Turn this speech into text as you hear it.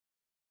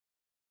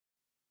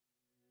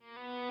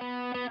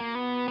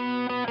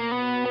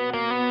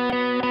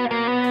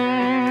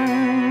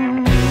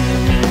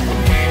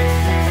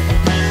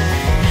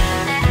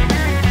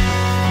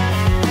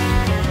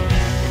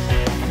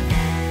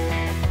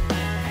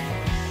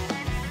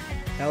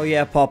Hell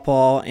yeah,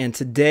 Paul. And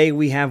today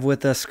we have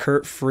with us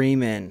Kurt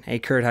Freeman. Hey,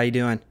 Kurt, how you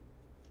doing?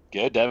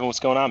 Good, Devin. What's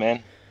going on,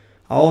 man?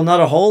 Oh, not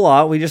a whole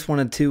lot. We just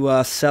wanted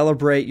to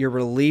celebrate your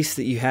release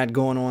that you had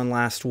going on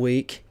last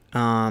week.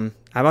 How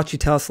about you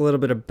tell us a little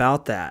bit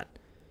about that?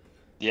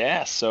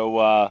 Yeah,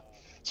 so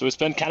it's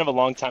been kind of a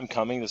long time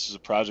coming. This is a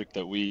project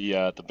that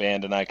the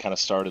band and I, kind of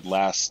started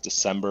last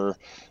December.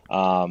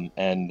 And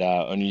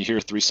when you hear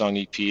a three-song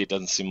EP, it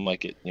doesn't seem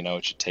like it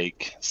should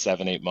take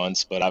 7, 8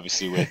 months. But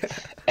obviously,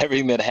 with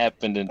everything that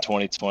happened in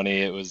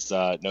 2020, it was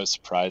no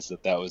surprise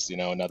that that was,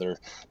 another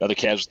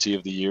casualty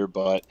of the year.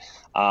 But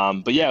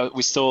yeah,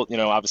 we still,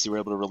 obviously, were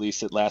able to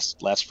release it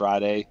last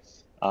Friday.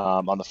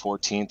 On the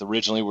 14th.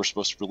 Originally, we're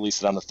supposed to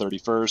release it on the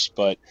 31st,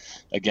 but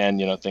again,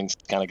 things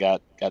kind of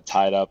got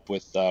tied up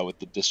with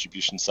the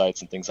distribution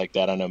sites and things like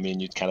that. I know me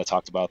and you kind of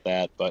talked about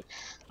that, but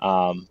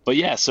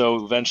yeah,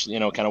 so eventually,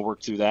 kind of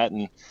worked through that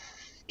and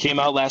came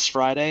out last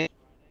Friday.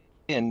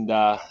 And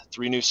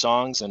three new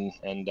songs, and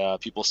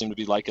people seem to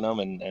be liking them.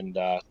 And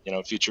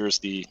it features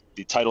the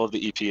title of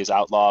the EP is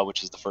Outlaw,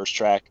 which is the first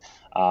track.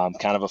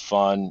 Kind of a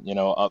fun,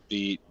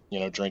 upbeat,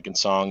 drinking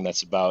song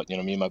that's about me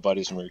and my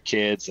buddies when we were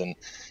kids, and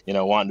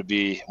wanting to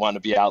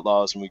be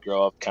outlaws when we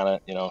grow up. Kind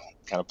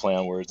of play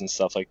on words and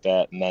stuff like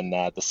that. And then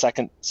the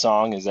second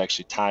song is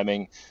actually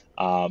Timing.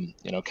 Kind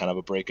of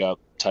a breakup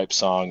type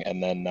song,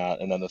 and then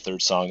the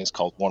third song is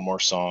called One More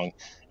Song,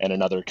 and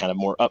another kind of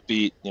more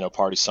upbeat,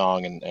 party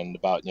song, and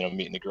about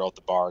meeting a girl at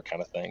the bar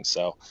kind of thing.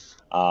 So,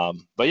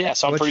 but yeah,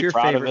 so I'm What's pretty your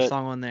proud of favorite it.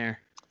 song on there?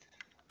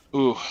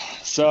 Ooh,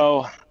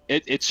 so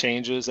it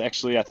changes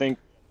actually. I think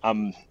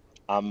I'm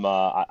I'm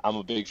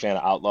a big fan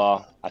of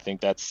Outlaw. I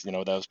think that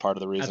was part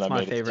of the reason That's I my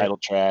made it the favorite. title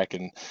track.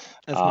 And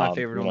That's my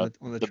favorite you know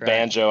on the the track.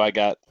 banjo I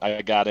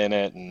got in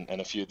it, and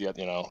a few of the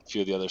a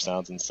few of the other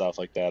sounds and stuff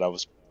like that. I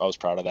was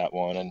proud of that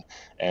one.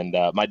 And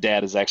my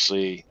dad is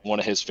actually, one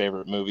of his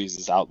favorite movies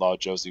is Outlaw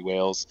Josie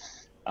Wales.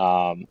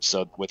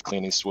 So with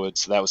Clint Eastwood,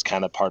 so that was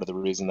kind of part of the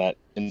reason that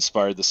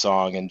inspired the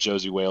song, and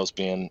Josie Wales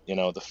being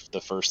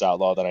the first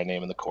outlaw that I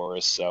name in the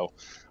chorus. So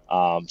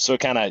it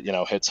kind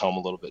of hits home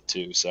a little bit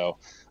too. So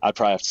I'd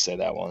probably have to say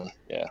that one.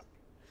 Yeah.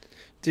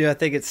 Dude, I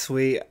think it's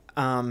sweet.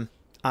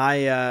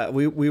 I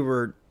we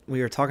were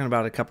talking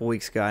about it a couple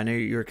weeks ago. I knew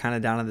you were kind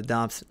of down in the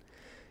dumps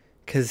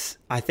because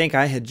I think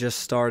I had just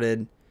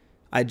started.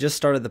 I just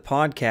started the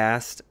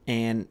podcast,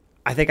 and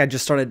I think I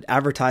just started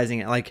advertising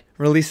it. Like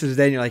releases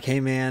today, and you're like, "Hey,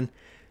 man,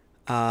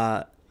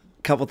 a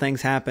couple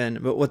things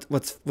happened." But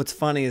what's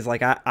funny is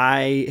like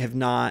I have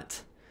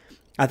not.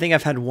 I think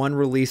I've had one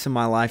release in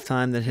my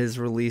lifetime that has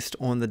released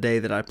on the day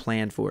that I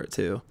planned for it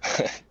to.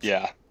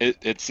 Yeah.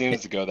 It seems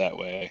It, to go that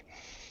way.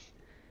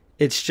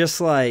 it's just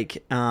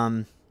like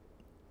I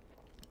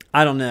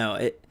don't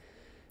know.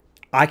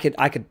 I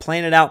could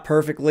plan it out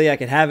perfectly. I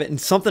could have it, and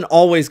something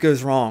always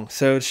goes wrong.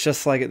 So it's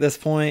just like at this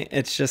point,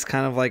 it's just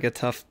kind of like a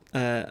tough,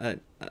 a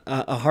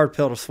hard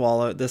pill to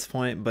swallow at this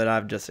point. But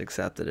I've just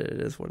accepted it.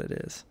 It is what it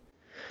is.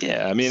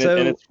 Yeah, I mean, and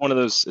So,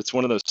 it's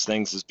one of those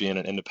things, as being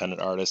an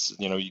independent artist.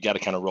 You got to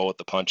kind of roll with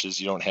the punches.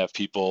 You don't have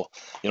people,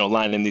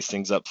 lining these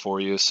things up for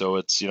you. So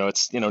it's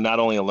not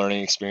only a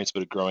learning experience,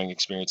 but a growing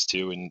experience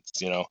too. And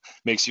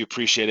makes you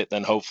appreciate it.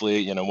 Then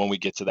hopefully, when we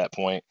get to that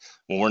point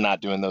when we're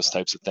not doing those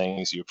types of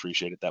things, you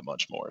appreciate it that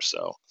much more.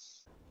 So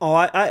oh,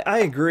 I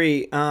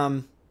agree.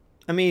 I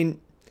mean,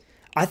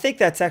 I think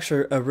that's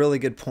actually a really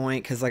good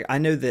point because like I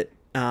know that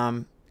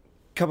a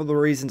couple of the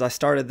reasons I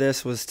started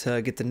this was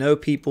to get to know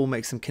people,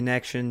 make some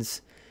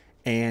connections,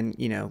 and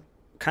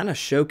kind of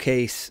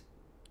showcase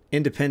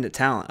independent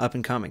talent up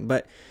and coming.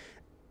 But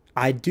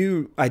I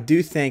do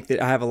think that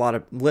I have a lot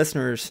of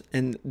listeners,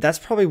 and that's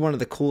probably one of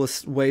the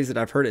coolest ways that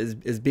I've heard it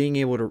is being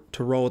able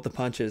to roll with the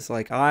punches.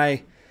 Like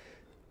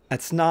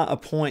that's not a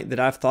point that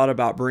I've thought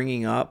about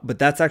bringing up, but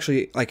that's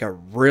actually like a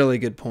really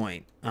good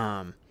point.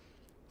 'Cause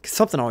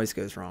something always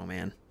goes wrong,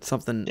 man.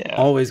 Something yeah,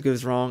 always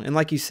goes wrong, and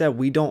like you said,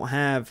 we don't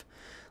have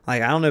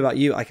like I don't know about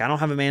you, like I don't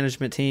have a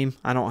management team,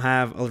 I don't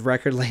have a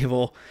record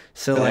label,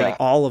 so like yeah.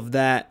 all of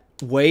that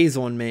weighs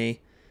on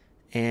me.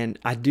 And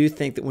I do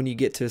think that when you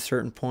get to a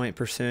certain point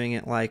pursuing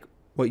it like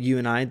what you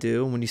and I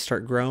do, when you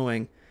start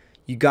growing,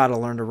 you got to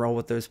learn to roll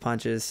with those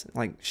punches.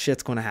 Like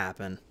shit's going to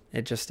happen.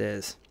 It just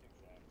is.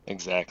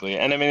 Exactly.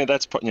 And I mean,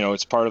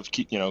 it's part of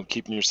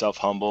keeping yourself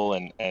humble,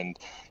 and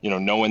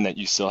knowing that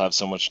you still have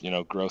so much,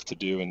 growth to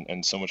do,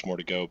 and so much more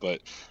to go.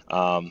 But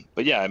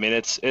yeah, I mean,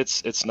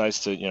 it's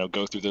nice to,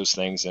 go through those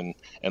things and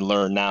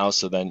learn now,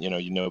 so then,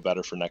 you know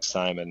better for next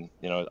time. And,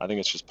 I think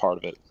it's just part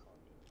of it.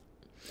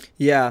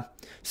 Yeah.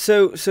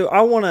 So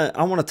I want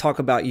to talk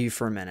about you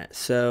for a minute.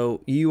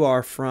 So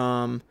you're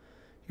from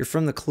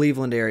the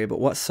Cleveland area,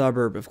 but what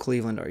suburb of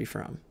Cleveland are you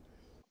from?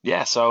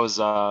 Yeah. So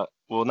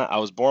I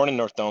was born in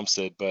North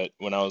Olmsted, but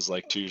when I was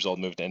like 2 years old,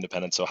 moved to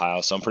Independence,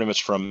 Ohio. So I'm pretty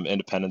much from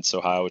Independence,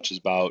 Ohio, which is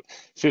about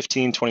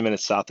 15, 20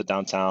 minutes south of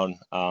downtown,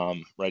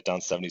 right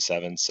down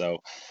 77.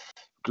 So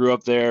grew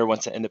up there,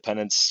 went to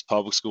Independence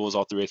public schools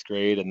all through eighth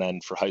grade, and then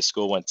for high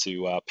school went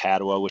to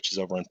Padua, which is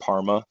over in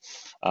Parma,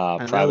 I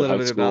know a private little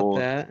high bit about school.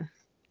 that.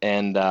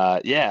 And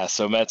yeah,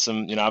 so met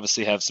some,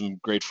 obviously have some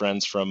great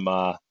friends from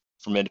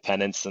from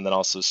Independence, and then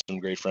also some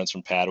great friends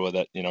from Padua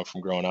that,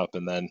 from growing up.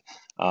 And then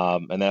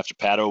after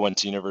Padua, went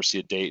to University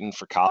of Dayton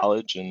for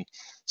college and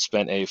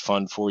spent a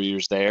fun 4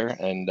 years there,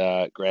 and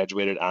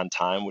graduated on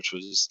time, which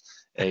was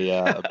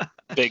a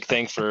big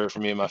thing for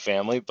me and my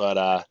family.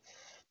 But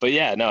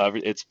yeah, no,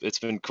 it's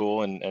been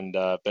cool, and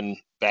been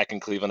back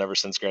in Cleveland ever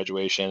since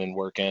graduation and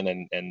working,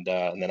 and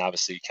then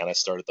obviously kind of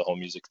started the whole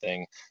music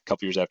thing a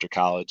couple years after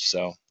college.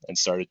 So, and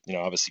started,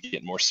 obviously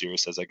getting more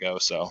serious as I go.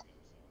 So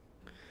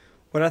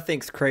What I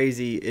think's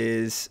crazy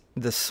is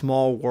the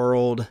small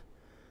world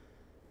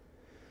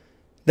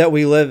that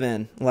we live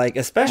in. Like,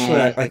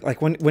 especially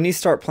like when you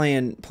start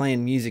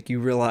playing music, you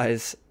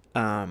realize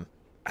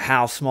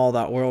how small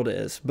that world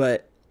is.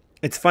 But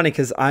it's funny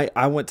because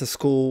I went to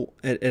school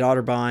at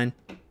Otterbein,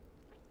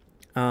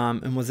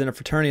 and was in a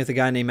fraternity with a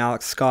guy named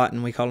Alex Scott,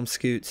 and we called him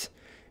Scoots.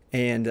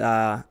 And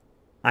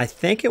I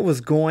think it was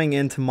going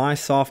into my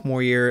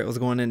sophomore year. It was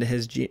going into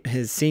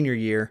his senior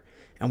year,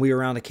 and we were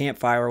around a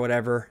campfire or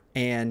whatever.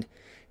 And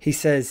he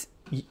says,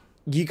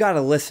 "You got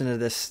to listen to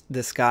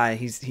this guy.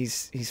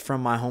 He's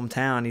from my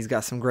hometown. He's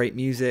got some great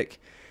music."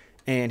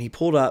 And he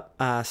pulled up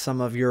some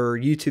of your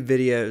YouTube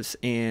videos,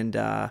 and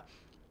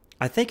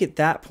I think at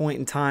that point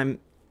in time,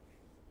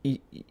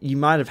 you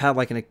might have had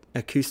like an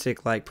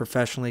acoustic, like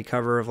professionally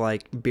cover of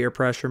like Beer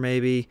Pressure,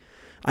 maybe.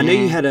 I know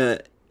you had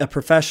a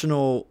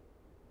professional.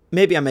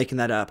 Maybe I'm making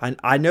that up.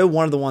 I know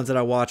one of the ones that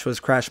I watched was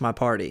Crash My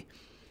Party.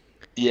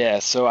 yeah,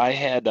 so I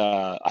had,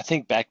 I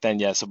think back then,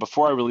 yeah. So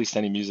before I released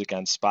any music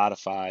on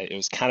Spotify, it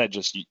was kind of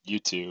just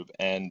YouTube,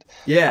 and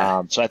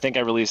Yeah, so I think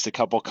I released a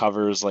couple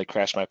covers like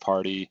 "Crash My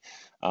Party,"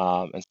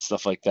 and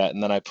stuff like that,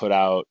 and then I put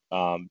out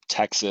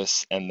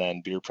Texas and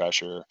then Beer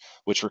Pressure,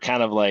 which were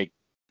kind of like,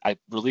 I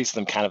released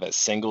them kind of as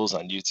singles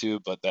on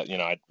YouTube, but that,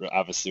 I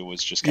obviously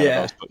was just kind of, I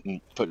yeah.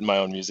 was putting my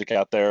own music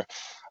out there.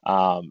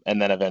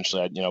 And then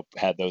eventually I,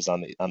 had those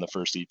on the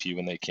first EP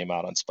when they came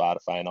out on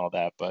Spotify and all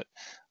that. But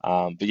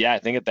yeah, I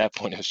think at that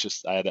point it was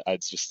just, I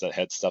just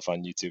had stuff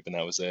on YouTube, and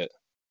that was it.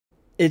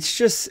 It's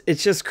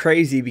just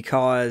crazy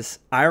because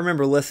I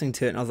remember listening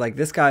to it and I was like,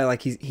 this guy,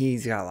 like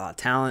he's got a lot of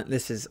talent.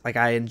 This is like,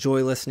 I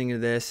enjoy listening to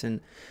this.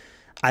 And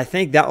I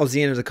think that was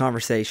the end of the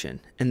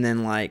conversation. And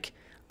then like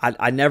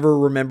I never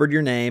remembered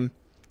your name.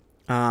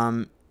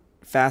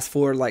 Fast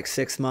forward like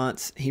 6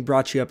 months, he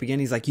brought you up again.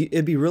 He's like,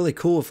 it'd be really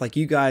cool if like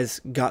you guys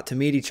got to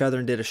meet each other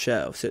and did a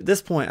show. So at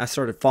this point, I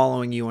started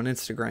following you on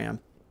Instagram,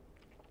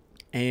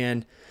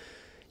 and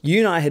you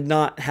and I had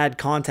not had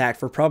contact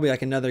for probably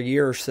like another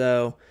year or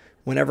so.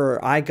 Whenever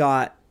I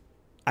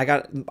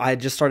had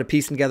just started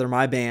piecing together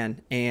my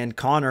band, and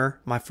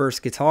Connor, my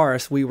first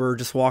guitarist, we were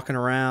just walking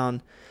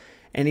around,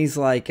 and he's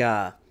like,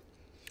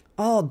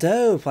 "Oh,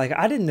 dope! Like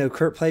I didn't know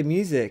Kurt played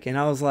music," and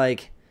I was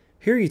like,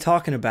 "Who are you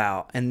talking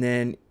about?" And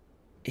then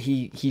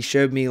he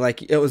showed me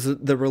like it was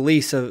the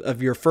release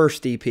of your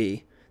first EP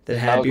that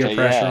had Beer Okay,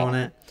 Pressure yeah. on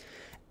it,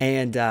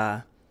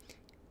 and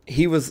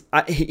he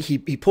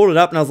pulled it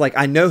up, and I was like,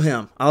 I know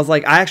him. I was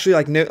like, I actually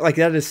like know, like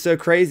that is so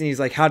crazy. And he's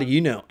like, how do you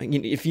know? And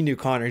if you knew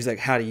Connor, he's like,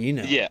 how do you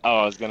know? Yeah. Oh,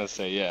 I was gonna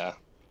say, yeah.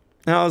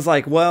 And I was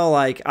like, well,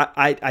 like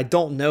I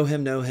don't know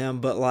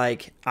him, but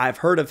like I've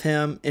heard of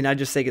him, and I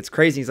just think it's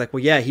crazy. He's like,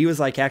 well, yeah, he was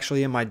like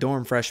actually in my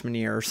dorm freshman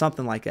year or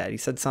something like that. He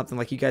said something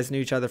like you guys knew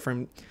each other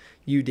from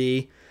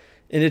UD,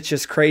 and it's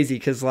just crazy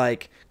because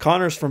like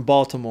Connor's from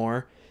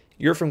Baltimore,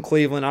 you're from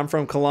Cleveland, I'm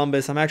from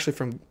Columbus, I'm actually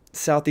from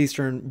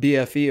southeastern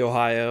BFE,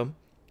 Ohio,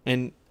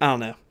 and I don't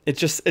know.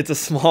 It's a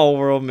small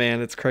world,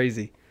 man. It's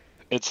crazy.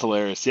 It's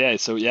hilarious. Yeah.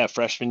 So yeah,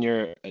 freshman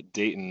year at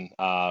Dayton,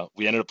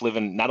 we ended up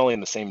living not only in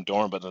the same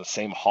dorm, but in the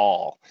same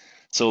hall.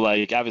 So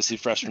like obviously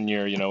freshman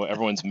year,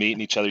 everyone's meeting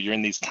each other. You're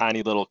in these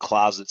tiny little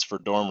closets for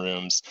dorm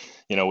rooms,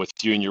 with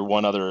you and your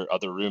one other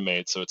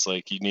roommate. So it's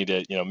like you need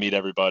to, meet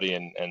everybody,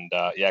 and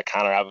yeah,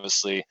 Connor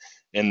obviously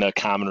in the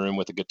common room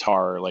with a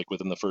guitar, like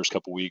within the first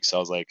couple weeks, I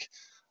was like,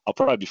 I'll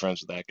probably be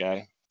friends with that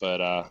guy. But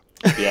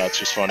yeah, it's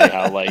just funny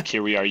how like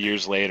here we are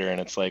years later,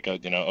 and it's like,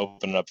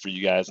 opening up for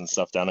you guys and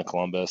stuff down in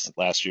Columbus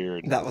last year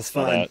and That was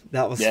all fun. that.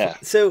 That was fun. Yeah,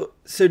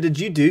 So did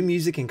you do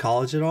music in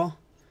college at all?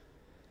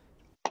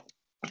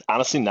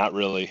 honestly, not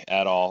really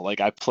at all. Like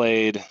I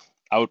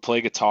would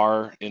play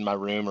guitar in my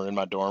room or in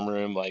my dorm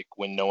room, like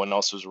when no one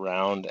else was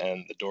around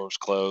and the door was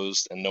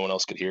closed and no one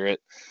else could hear it.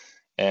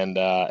 And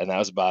that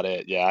was about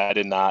it. Yeah, I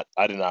did not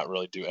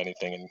really do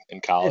anything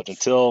in college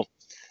It's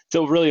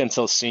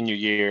until senior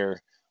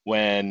year,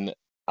 when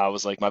I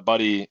was like, my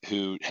buddy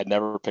who had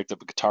never picked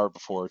up a guitar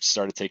before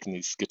started taking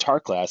these guitar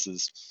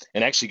classes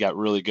and actually got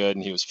really good,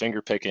 and he was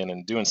finger picking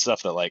and doing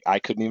stuff that like I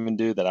couldn't even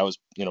do, that I was,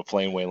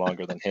 playing way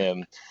longer than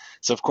him.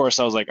 So of course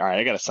I was like, all right,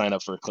 I got to sign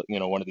up for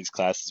one of these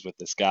classes with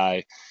this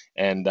guy,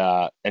 and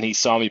he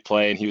saw me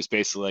play, and he was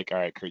basically like, all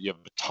right, Kurt, you have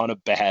a ton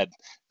of bad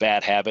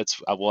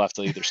habits. We'll have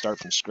to either start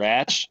from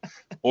scratch,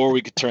 or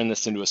we could turn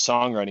this into a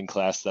songwriting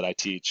class that I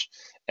teach.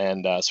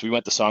 And so we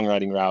went the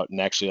songwriting route, and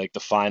actually like the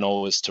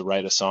final was to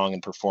write a song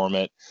and perform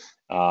it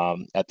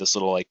at this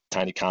little like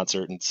tiny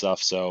concert and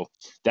stuff. So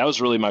that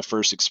was really my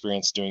first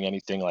experience doing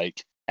anything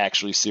like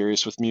actually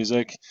serious with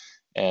music.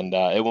 and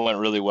it went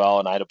really well,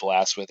 and I had a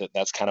blast with it.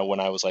 That's kind of when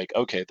I was like,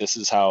 okay, this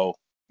is how,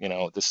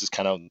 this is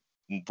kind of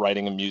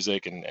writing a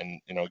music and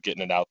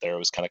getting it out there. It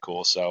was kind of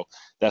cool. So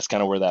that's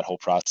kind of where that whole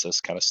process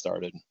kind of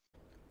started.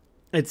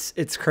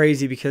 It's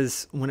crazy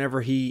because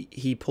whenever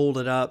he pulled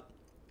it up,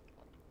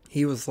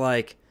 he was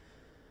like,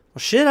 "Well,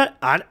 shit,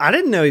 I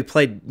didn't know he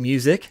played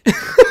music."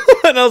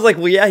 And I was like,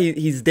 "Well, yeah,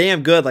 he's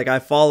damn good. Like I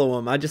follow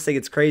him. I just think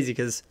it's crazy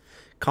because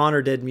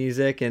Connor did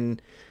music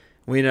and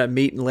we ended up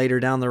meeting later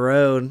down the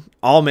road,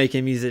 all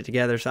making music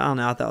together. So I don't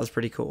know, I thought it was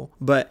pretty cool.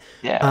 But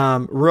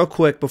Yeah. real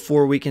quick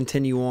before we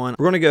continue on,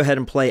 we're going to go ahead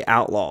and play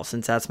Outlaw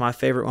since that's my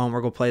favorite one.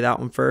 We're going to play that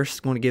one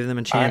first. Going to give them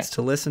a All chance right.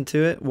 to listen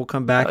to it. We'll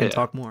come back Hell and yeah.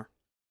 talk more.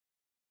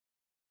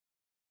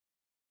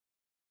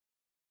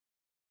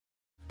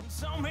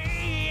 So me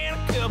and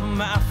a couple of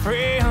my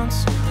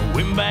friends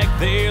went back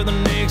there the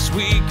next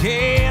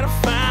weekend to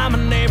find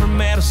my neighbor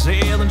met us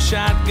selling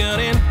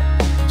shotgunning.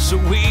 So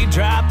we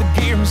dropped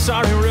the gear and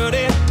started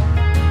running.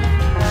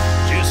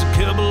 Just a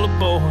couple of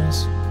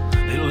boys,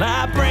 they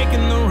like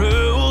breaking the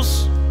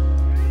rules.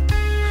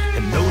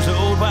 And those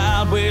old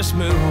Wild West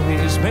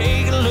movies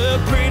make it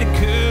look pretty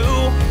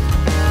cool.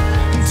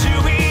 To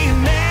be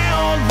an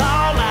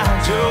outlaw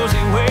like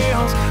Josie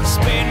Wells,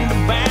 spitting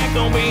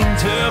tobacco, being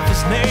tough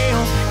as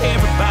nails.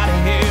 Everybody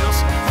else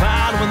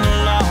following the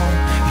law,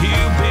 you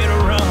better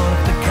run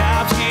if the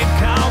cops get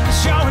caught.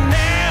 Cause you're an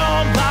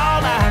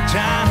outlaw like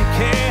Johnny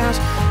Cash.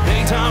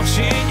 They talk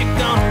shit, you're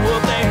gonna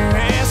whoop their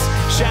ass.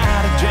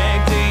 Shot a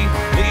Jack D,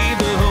 leave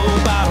the whole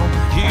bottle.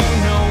 You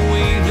know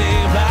we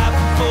live life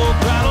full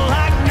throttle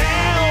like an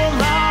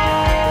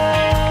outlaw,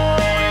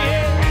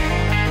 yeah.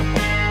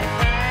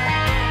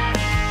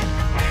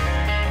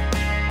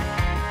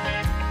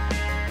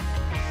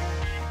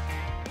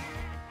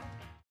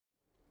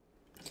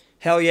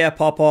 Hell yeah,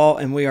 Pawpaw,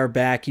 and we are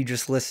back. You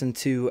just listened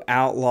to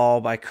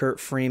Outlaw by Kurt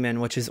Freeman,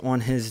 which is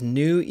on his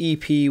new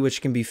EP,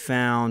 which can be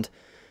found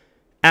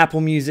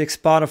Apple Music,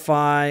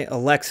 Spotify,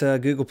 Alexa,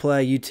 Google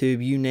Play,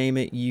 YouTube, you name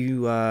it.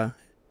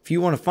 If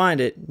you want to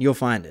find it, you'll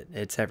find it.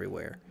 It's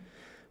everywhere.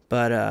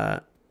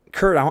 But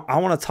Kurt, I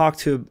want to talk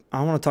to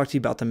you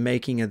about the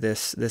making of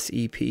this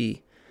EP.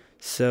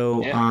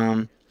 So,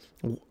 Yeah.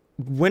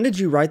 when did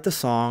you write the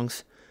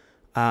songs?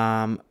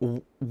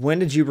 When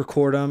did you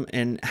record them,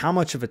 and how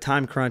much of a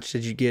time crunch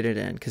did you get it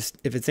in? Because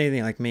if it's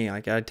anything like me,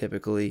 like I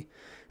typically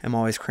am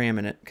always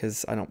cramming it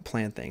because I don't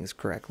plan things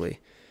correctly.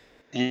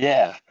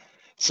 Yeah.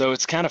 So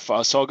it's kind of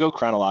fun. So I'll go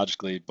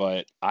chronologically,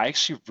 but I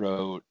actually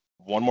wrote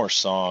one more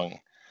song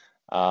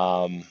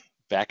um,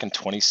 back in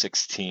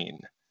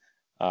 2016.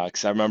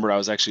 Because I remember I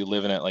was actually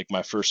living at like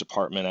my first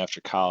apartment after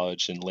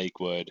college in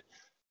Lakewood.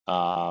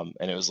 And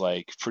it was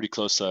like pretty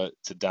close to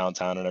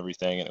downtown and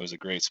everything, and it was a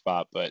great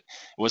spot, but it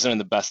wasn't in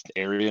the best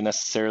area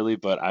necessarily.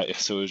 But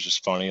so it was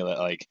just funny that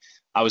like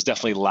I was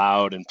definitely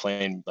loud and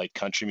playing like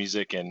country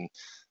music, and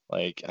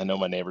like I know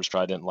my neighbors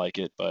probably didn't like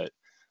it, but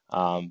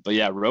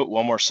yeah, I wrote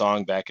one more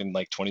song back in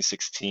like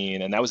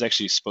 2016, and that was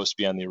actually supposed to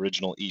be on the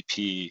original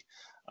EP.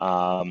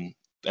 Um,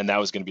 and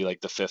that was going to be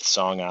like the fifth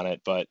song on it,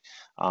 but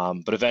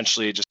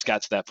eventually it just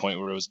got to that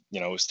point where it was,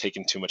 it was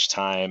taking too much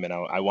time, and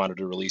I wanted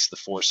to release the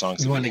four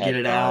songs You that we wanted to get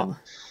had it out. done.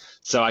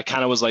 So I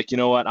kind of was like, you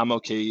know what, I'm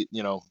okay,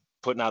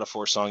 putting out a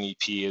four-song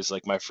EP is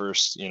like my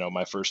first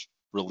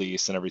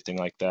release and everything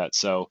like that.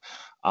 So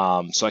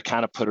I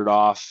kind of put it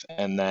off,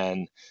 and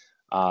then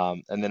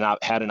I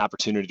had an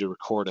opportunity to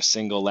record a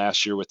single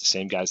last year with the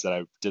same guys that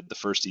I did the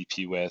first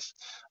EP with.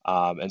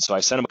 And so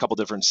I sent them a couple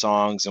different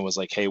songs and was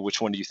like, hey,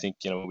 which one do you think,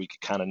 we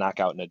could kind of knock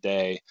out in a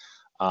day?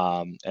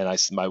 And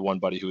my one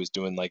buddy who was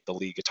doing like the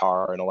lead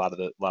guitar and a lot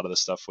of the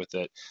stuff with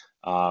it,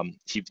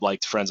 he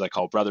liked Friends I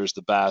Call Brothers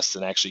the best,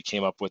 and actually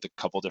came up with a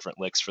couple different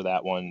licks for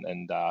that one.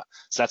 And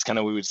so that's kind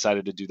of, we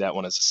decided to do that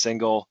one as a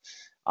single.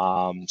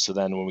 So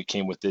then when we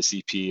came with this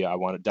EP,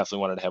 definitely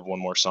wanted to have one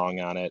more song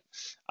on it.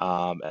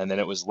 And then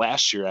it was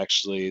last year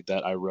actually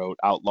that I wrote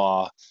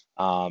Outlaw,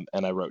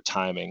 and I wrote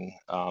Timing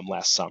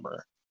last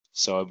summer.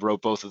 So I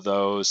wrote both of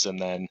those, and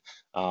then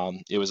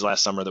it was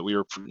last summer that we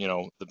were,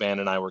 the band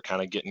and I were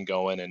kind of getting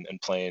going and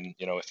playing,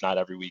 if not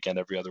every weekend,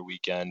 every other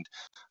weekend,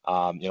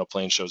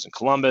 playing shows in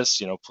Columbus,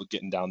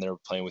 getting down there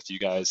playing with you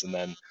guys, and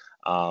then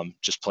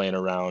just playing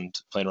around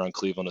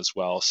Cleveland as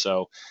well.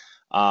 So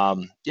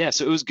yeah,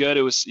 so it was good.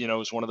 It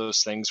was one of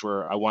those things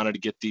where I wanted to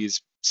get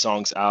these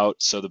songs out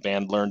so the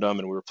band learned them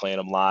and we were playing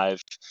them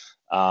live.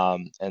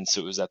 And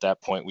so it was at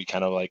that point we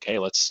kind of like, hey,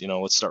 let's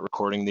start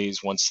recording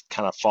these once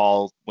kind of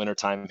fall, winter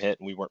time hit,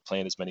 and we weren't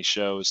playing as many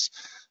shows.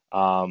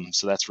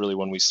 So that's really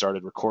when we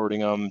started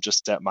recording them,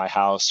 just at my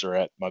house or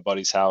at my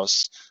buddy's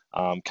house,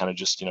 kind of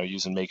just,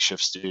 using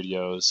makeshift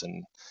studios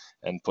and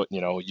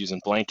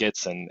using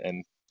blankets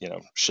and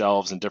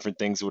shelves and different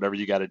things, whatever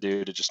you got to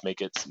do to just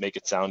make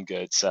it sound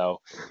good. So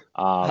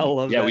I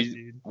love yeah, that, we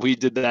dude. we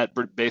did that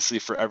basically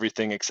for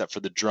everything except for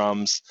the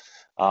drums.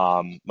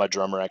 My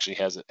drummer actually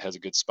has a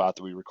good spot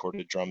that we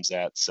recorded drums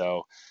at.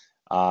 So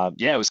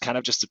yeah, it was kind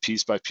of just a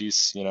piece by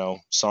piece,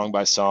 song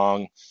by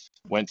song,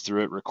 went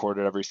through it,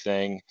 recorded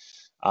everything.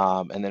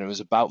 And then it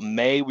was about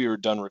May we were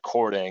done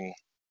recording.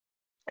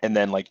 And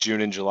then like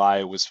June and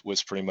July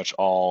was pretty much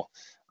all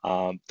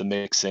the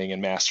mixing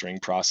and mastering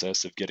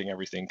process of getting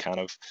everything kind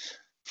of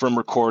from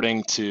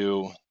recording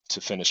to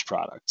finished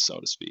product, so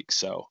to speak.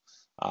 So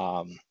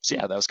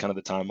yeah, that was kind of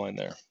the timeline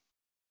there.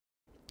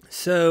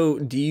 So,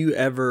 do you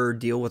ever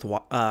deal with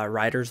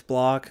writer's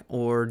block,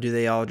 or do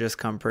they all just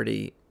come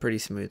pretty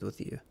smooth with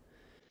you?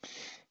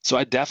 So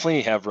I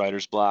definitely have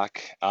writer's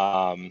block.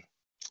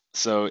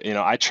 So,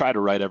 I try to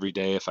write every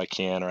day if I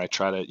can, or I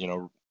try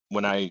to,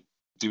 when I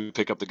do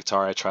pick up the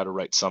guitar, I try to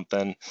write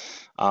something.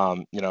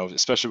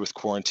 Especially with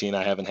quarantine,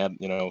 I haven't had,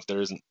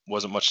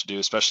 wasn't much to do,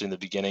 especially in the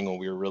beginning when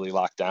we were really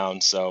locked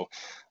down. So,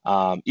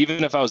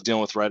 even if I was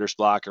dealing with writer's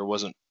block or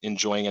wasn't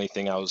enjoying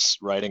anything I was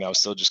writing, I was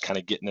still just kind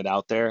of getting it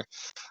out there.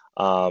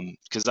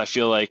 Because I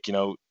feel like,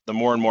 the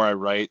more and more I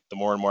write, the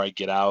more and more I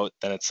get out,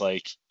 then it's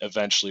like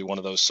eventually one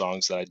of those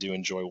songs that I do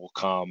enjoy will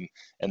come.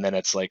 And then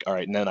it's like, all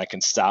right, and then I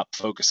can stop,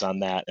 focus on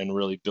that and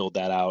really build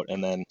that out.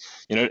 And then,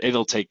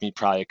 it'll take me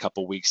probably a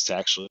couple weeks to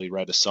actually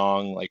write a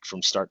song like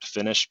from start to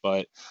finish.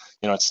 But,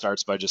 it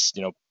starts by just,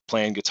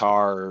 playing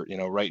guitar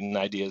or, writing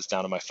ideas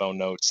down on my phone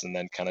notes and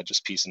then kind of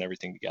just piecing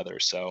everything together.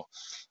 So,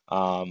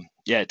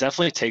 yeah, it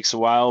definitely takes a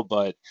while,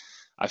 but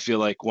I feel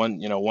like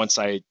once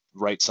I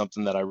write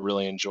something that I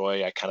really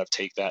enjoy, I kind of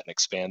take that and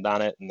expand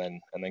on it and then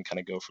kind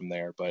of go from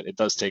there. But it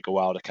does take a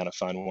while to kind of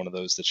find one of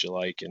those that you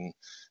like. And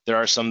there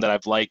are some that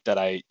I've liked that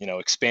I,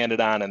 expanded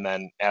on, and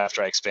then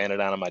after I expanded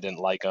on them, I didn't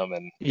like them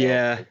and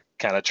Yeah.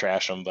 kind of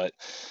trash them. But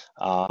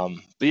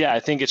yeah, I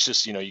think it's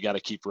just, you got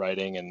to keep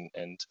writing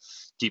and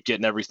keep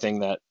getting everything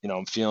that,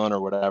 I'm feeling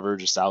or whatever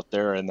just out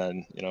there. And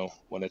then,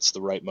 when it's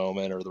the right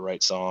moment or the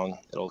right song,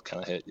 it'll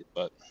kind of hit you.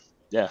 But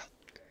yeah.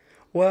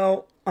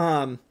 Well,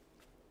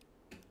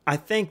 I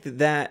think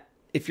that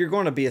if you're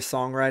going to be a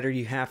songwriter,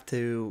 you have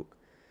to.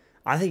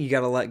 I think you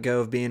got to let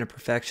go of being a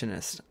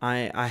perfectionist.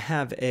 I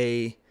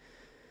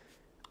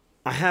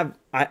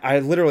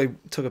literally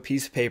took a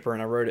piece of paper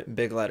and I wrote it in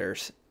big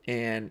letters,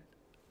 and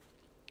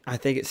I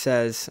think it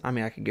says. I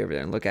mean, I could go over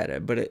there and look at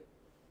it, but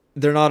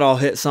they're not all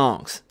hit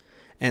songs.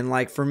 And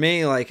like for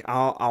me, like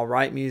I'll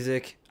write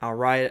music, I'll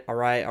write,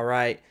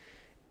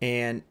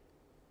 and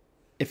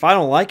if I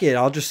don't like it,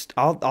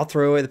 I'll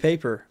throw away the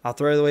paper. I'll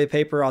throw away the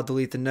paper. I'll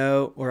delete the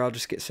note, or I'll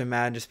just get so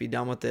mad and just be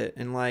done with it.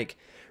 And like,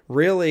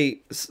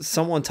 really,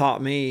 someone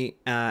taught me,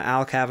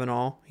 Al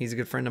Kavanaugh. He's a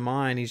good friend of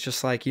mine. He's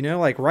just like,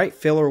 like write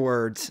filler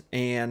words,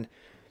 and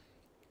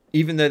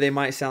even though they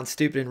might sound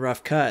stupid and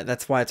rough cut,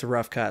 that's why it's a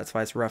rough cut. That's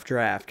why it's a rough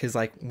draft. Because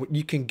like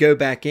you can go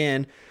back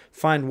in,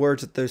 find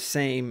words with those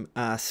same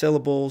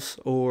syllables,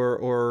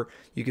 or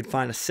you could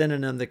find a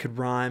synonym that could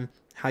rhyme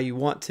how you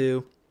want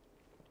to,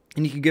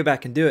 and you can go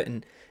back and do it.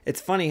 And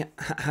it's funny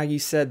how you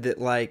said that,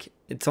 like,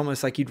 it's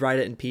almost like you'd write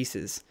it in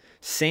pieces.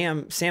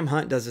 Sam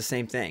Hunt does the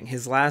same thing.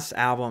 His last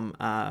album,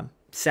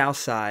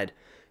 Southside,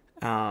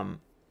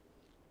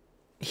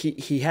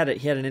 he had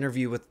an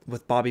interview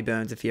with Bobby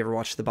Bones. If you ever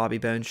watched the Bobby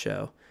Bones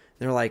show,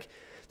 they're like,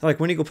 when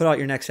are you gonna put out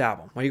your next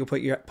album? When are you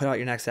gonna put out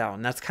your next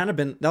album? That's kind of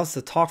that was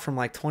the talk from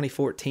like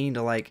 2014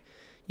 to like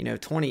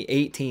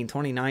 2018,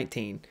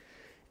 2019,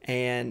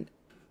 and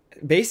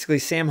basically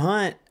Sam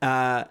Hunt,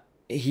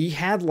 he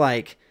had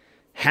like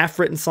half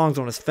written songs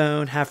on his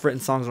phone, half written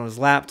songs on his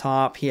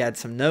laptop. He had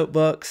some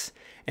notebooks,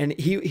 and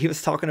he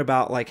was talking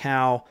about like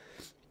how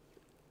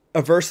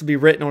a verse would be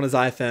written on his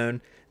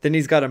iPhone. Then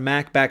he's got a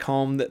Mac back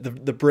home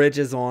that the bridge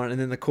is on, and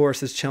then the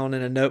chorus is chilling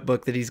in a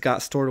notebook that he's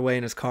got stored away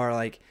in his car.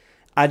 Like,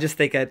 I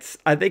think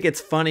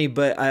it's funny,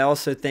 but I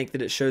also think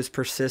that it shows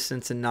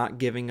persistence and not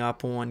giving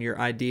up on your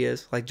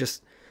ideas. Like,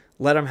 just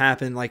let them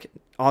happen. Like,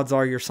 odds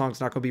are your song's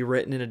not going to be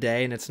written in a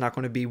day, and it's not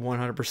going to be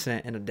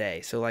 100% in a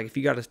day. So, like, if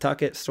you got to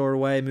tuck it, store it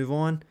away, move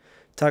on,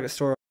 tuck it,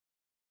 store it.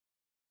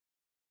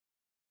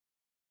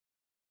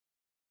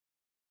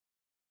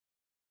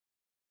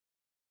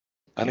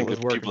 I think Was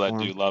the people working that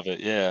for do him. love it,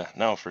 yeah,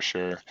 no, for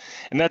sure.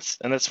 And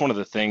that's one of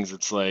the things.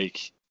 It's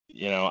like,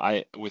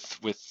 I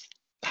with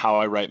how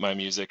I write my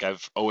music,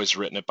 I've always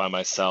written it by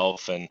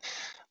myself, and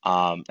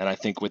I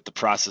think with the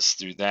process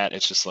through that,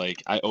 it's just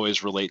like I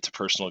always relate to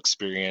personal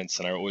experience,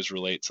 and I always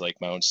relate to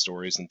like my own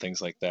stories and things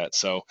like that.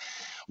 So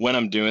when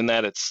I'm doing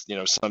that, it's,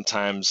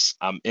 sometimes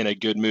I'm in a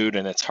good mood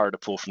and it's hard to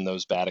pull from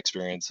those bad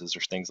experiences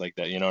or things like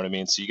that. You know what I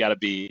mean? So it's got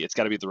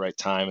to be the right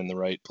time and the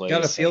right You got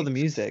to place. feel And the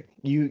music.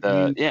 You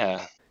uh, you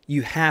yeah,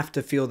 you have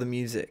to feel the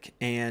music.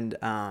 And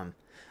I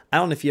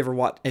don't know if you ever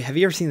watched. Have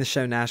you ever seen the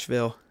show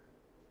Nashville?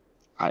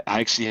 I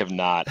actually have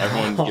not.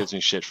 Everyone gives me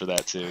shit for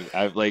that too.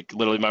 I've like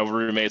literally my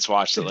roommates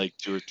watched it like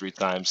 2 or 3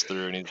 times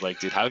through, and he's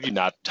like, "Dude, how have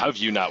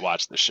you not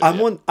watched this show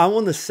yet?" I'm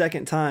on the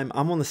second time.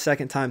 I'm on the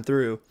second time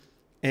through,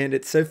 and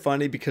it's so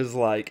funny because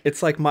like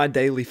it's like my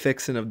daily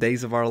fixing of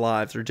Days of Our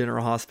Lives or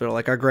General Hospital,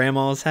 like our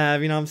grandmas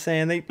have. You know what I'm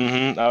saying?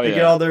 Oh They get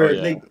yeah. all Oh their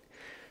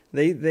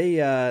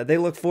yeah. they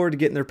look forward to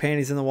getting their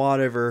panties in the wad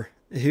over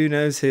who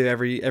knows who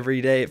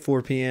every day at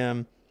 4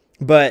 p.m.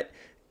 But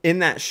in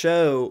that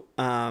show,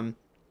 I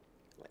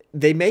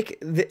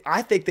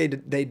think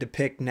they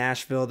depict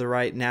Nashville, the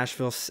right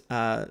Nashville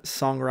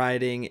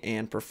songwriting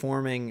and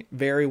performing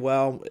very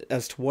well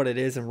as to what it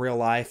is in real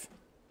life.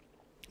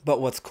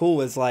 But what's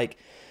cool is like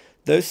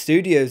those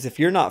studios, if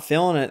you're not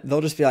feeling it,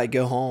 they'll just be like,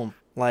 go home.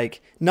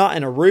 Like, not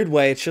in a rude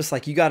way. It's just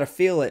like, you got to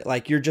feel it.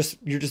 Like you're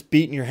just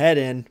beating your head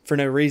in for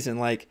no reason.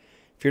 Like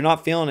if you're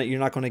not feeling it, you're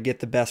not going to get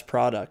the best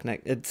product.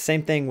 And it's the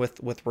same thing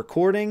with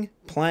recording,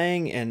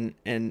 playing, and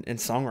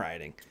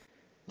songwriting.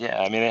 Yeah,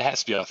 I mean, it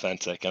has to be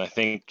authentic. And I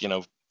think,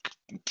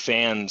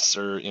 fans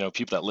or,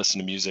 people that listen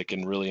to music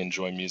and really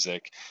enjoy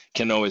music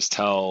can always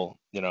tell,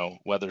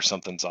 whether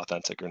something's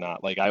authentic or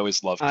not. Like I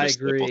always love I Chris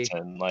agree.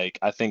 Stapleton. Like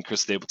I think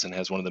Chris Stapleton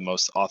has one of the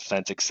most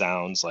authentic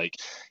sounds. Like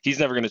he's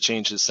never going to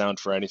change his sound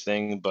for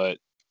anything, but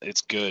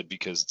it's good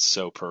because it's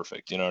so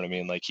perfect. You know what I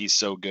mean? Like he's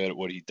so good at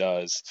what he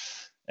does.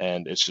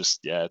 And it's just,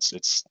 yeah,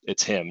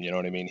 it's him. You know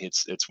what I mean?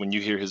 It's when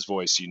you hear his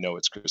voice,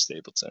 it's Chris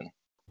Stapleton.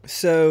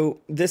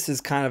 So this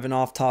is kind of an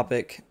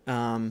off-topic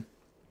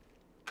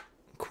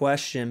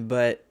question,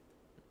 but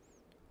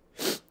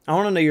I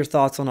want to know your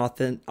thoughts on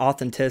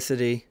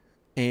authenticity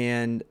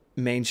and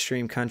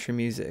mainstream country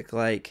music.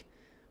 Like,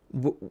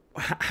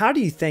 how do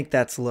you think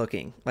that's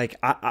looking? Like,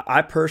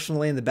 I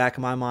personally, in the back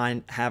of my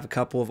mind, have a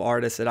couple of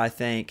artists that I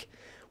think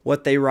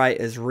what they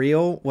write is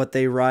real. What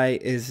they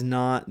write is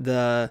not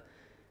the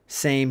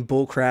same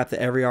bullcrap that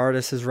every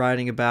artist is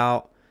writing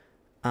about.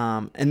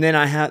 And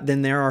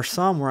then there are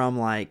some where I'm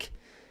like,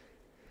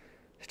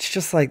 it's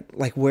just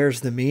like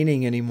where's the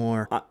meaning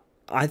anymore?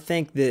 I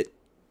think that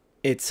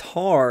it's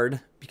hard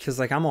because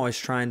like I'm always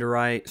trying to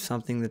write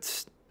something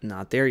that's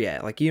not there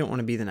yet. Like you don't want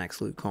to be the next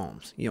Luke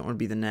Combs. You don't want to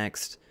be the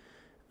next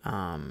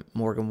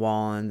Morgan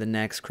Wallen, the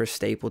next Chris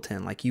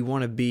Stapleton. Like you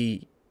want to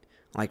be,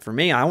 like for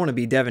me, I want to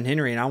be Devin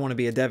Henry, and I want to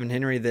be a Devin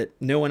Henry that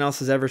no one else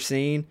has ever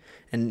seen,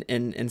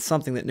 and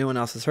something that no one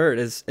else has heard.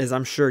 As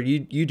I'm sure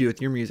you do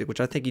with your music,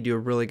 which I think you do a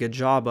really good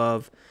job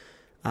of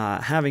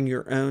having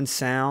your own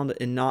sound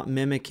and not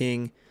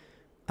mimicking.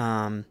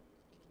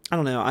 I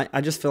don't know.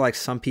 I just feel like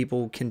some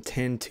people can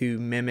tend to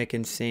mimic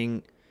and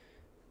sing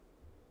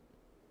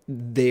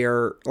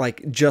their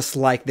just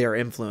like their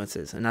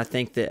influences, and I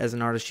think that as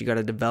an artist, you got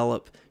to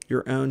develop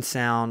your own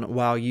sound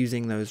while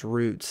using those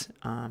roots.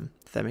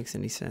 If that makes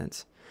any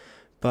sense.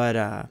 But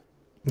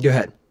go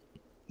ahead.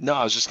 No,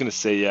 I was just gonna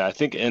say, yeah, I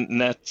think, and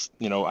that's,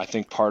 I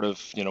think part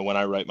of, when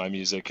I write my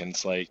music, and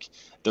it's like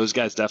those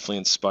guys definitely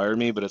inspire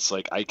me, but it's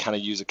like I kind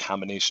of use a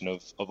combination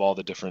of all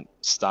the different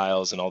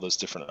styles and all those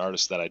different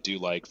artists that I do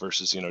like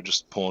versus,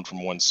 just pulling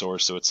from one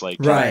source. So it's like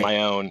kind of Right.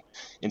 my own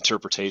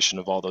interpretation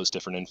of all those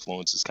different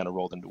influences kind of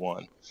rolled into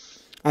one.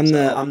 I'm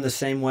the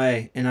same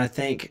way, and I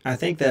think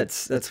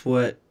that's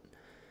what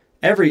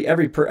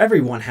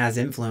everyone has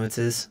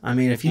influences. I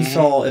mean,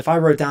 if I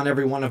wrote down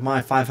every one of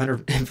my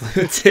 500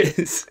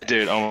 influences,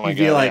 Dude, oh my you'd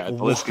be God, like, yeah,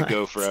 the list could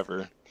go "What?"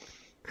 forever.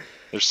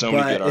 There's so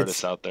many But good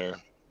artists out there.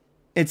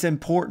 it's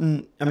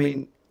important. I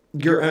mean,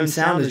 your own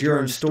sound is your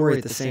own story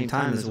at the same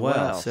time as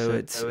well. So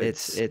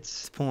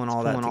it's pulling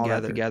all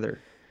that together.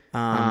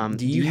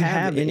 Do you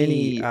have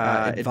any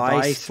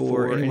advice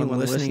for anyone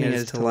listening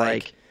as to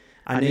like?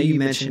 I know you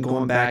mentioned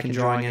going back and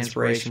drawing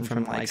inspiration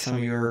from like some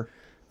of your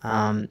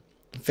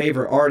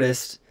favorite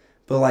artists,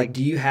 but like,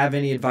 do you have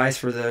any advice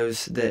for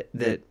those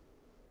that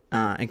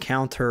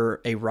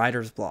encounter a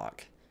writer's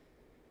block?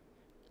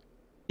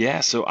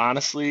 Yeah, so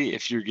honestly,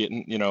 if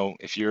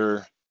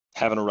you're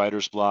having a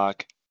writer's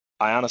block,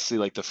 I honestly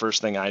like the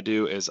first thing I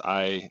do is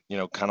kind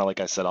of like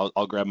I said,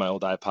 I'll grab my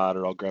old iPod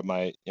or I'll grab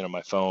my,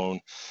 my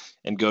phone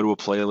and go to a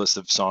playlist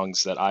of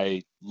songs that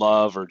I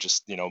love or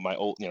just, my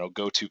old,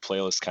 go-to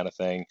playlist kind of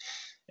thing.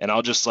 And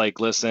I'll just like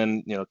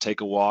listen,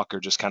 take a walk or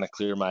just kind of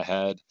clear my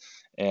head.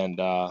 And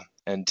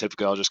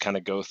typically I'll just kind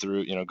of go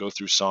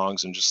through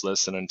songs and just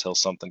listen until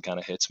something kind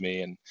of hits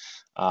me. And,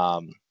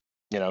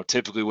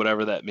 typically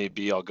whatever that may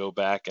be, I'll go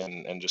back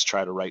and just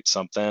try to write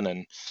something.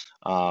 And,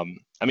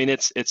 I mean,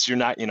 you're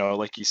not,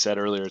 like you said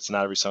earlier, it's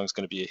not every song's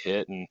going to be a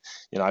hit. And,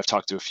 I've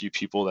talked to a few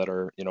people that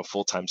are,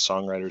 full-time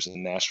songwriters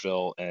in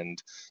Nashville,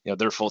 and,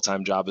 their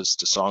full-time job is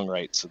to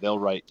songwrite. So they'll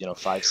write,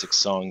 5-6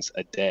 songs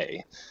a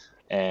day.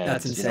 And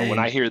That's insane. when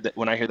I hear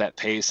that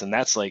pace, and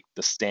that's like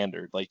the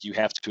standard, like you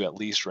have to at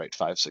least write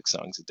 5-6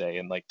 songs a day.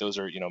 And like those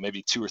are,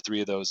 maybe 2 or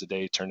 3 of those a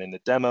day turn into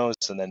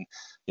demos. And then,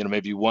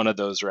 maybe one of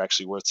those are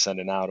actually worth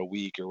sending out a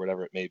week or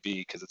whatever it may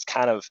be. Cause it's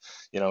kind of,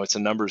 it's a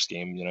numbers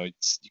game, you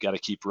got to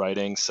keep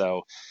writing.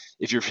 So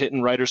if you're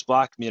hitting writer's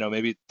block,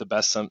 maybe the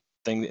best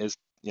thing is,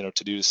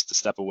 to do is to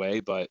step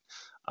away. But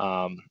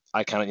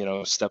I kind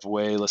of, step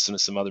away, listen to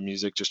some other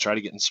music, just try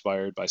to get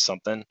inspired by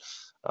something,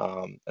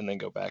 and then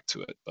go back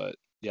to it. But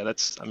yeah,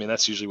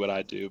 that's usually what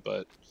I do,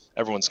 but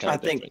everyone's kind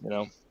of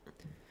different,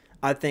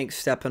 I think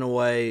stepping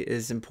away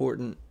is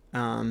important.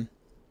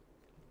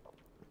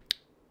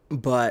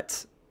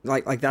 But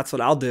like that's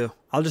what I'll do.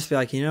 I'll just be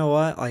like, you know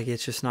what? Like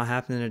it's just not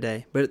happening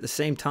today. But at the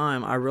same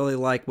time, I really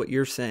like what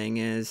you're saying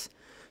is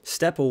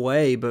step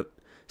away, but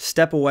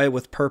step away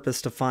with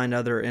purpose to find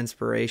other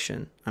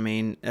inspiration. I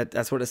mean,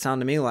 that's what it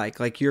sounded to me like.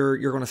 Like you're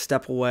going to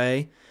step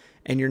away,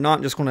 and you're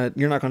not going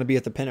to be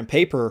at the pen and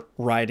paper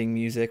writing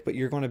music, but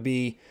you're going to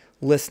be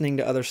listening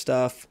to other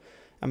stuff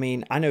I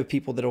mean, I know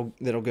people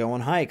that'll go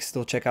on hikes,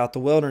 they'll check out the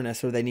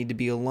wilderness, or they need to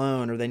be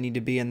alone, or they need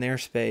to be in their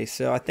space.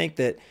 So I think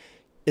that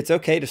it's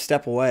okay to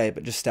step away,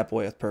 but just step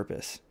away with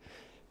purpose.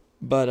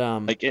 But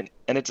Like and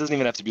it doesn't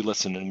even have to be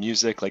listening to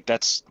music. Like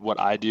that's what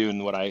I do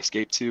and what I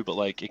escape to, but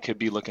like it could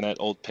be looking at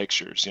old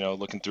pictures,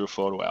 looking through a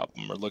photo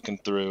album or looking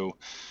through,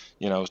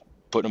 you know,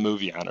 putting a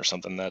movie on or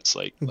something that's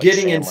like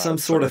getting in Sandlot some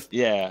sort of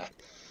yeah.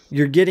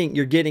 you're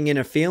getting in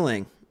a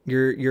feeling.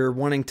 You're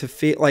wanting to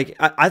feel like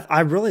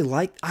I really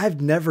like.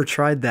 I've never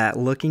tried that,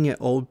 looking at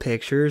old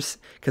pictures,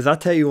 because I'll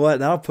tell you what,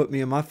 that'll put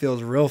me in my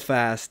feels real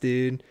fast,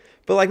 dude.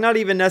 But like not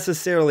even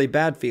necessarily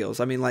bad feels.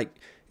 I mean like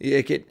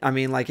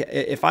like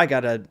if I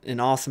got an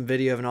awesome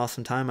video of an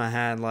awesome time I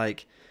had,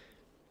 like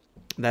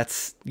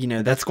that's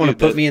that's going to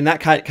put me in that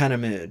kind of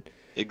mood.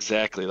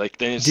 Exactly. Like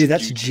then Dude,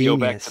 that's you go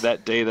back genius. to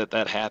that day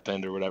that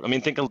happened or whatever. I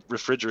mean, think of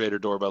Refrigerator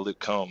Door by Luke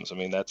Combs. I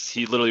mean,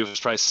 he literally was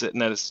probably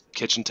sitting at his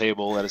kitchen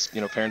table at his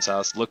parents'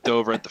 house, looked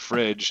over at the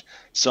fridge,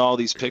 saw all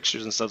these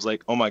pictures and stuff.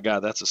 Like, oh my God,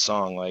 that's a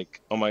song.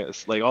 Like, oh my,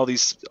 it's like all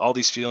these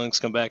feelings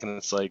come back, and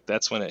it's like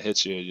that's when it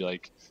hits you. You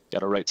like got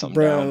to write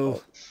something down.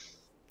 Bro,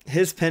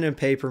 his pen and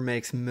paper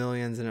makes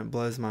millions, and it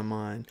blows my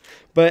mind.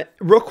 But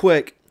real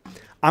quick,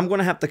 I'm going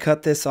to have to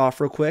cut this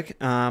off real quick.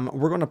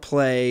 We're going to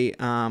play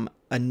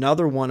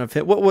another one of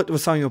it. What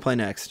song you going to play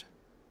next?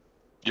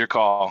 Your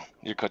call.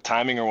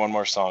 Timing or one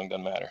more song,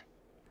 doesn't matter.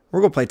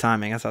 We're going to play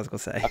Timing. That's what I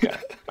was going to say. Okay.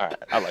 All right.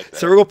 I like that.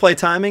 So we're going to play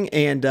Timing,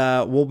 and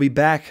we'll be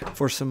back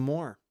for some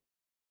more.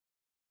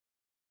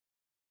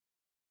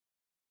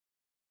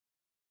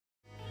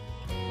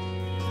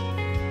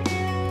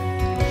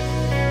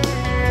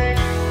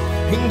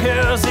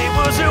 Cause it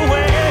was the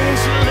way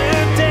she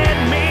looked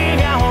at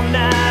me all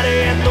night,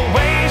 and the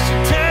way she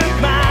took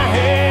my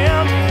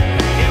hand.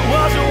 It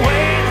was the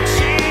way that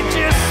she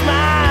just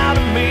smiled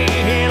at me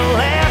and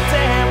laughed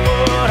at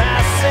what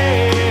I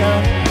said.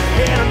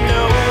 And I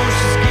know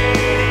she's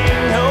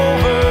getting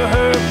over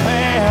her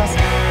past,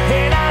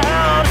 and I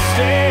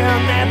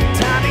understand that the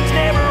timing's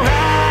never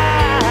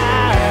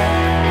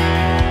right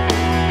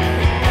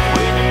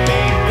when you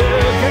meet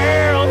the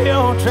girl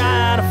you're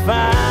trying to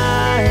find.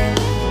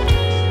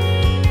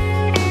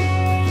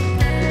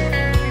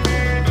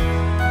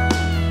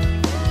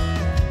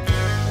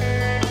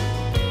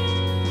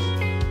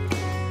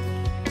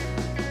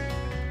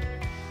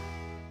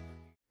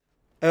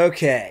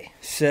 Okay,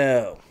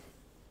 so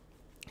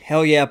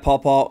hell yeah,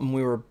 Paul, and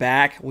we were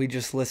back. We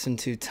just listened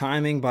to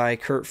Timing by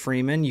Kurt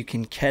Freeman. You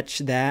can catch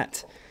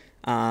that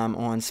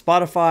on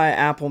Spotify,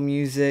 Apple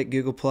Music,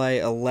 Google Play,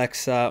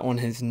 Alexa, on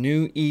his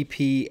new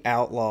EP,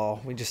 Outlaw,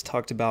 we just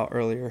talked about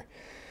earlier.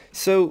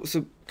 So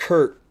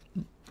Kurt,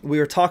 we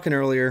were talking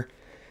earlier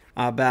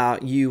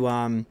about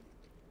you.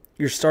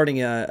 You're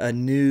starting a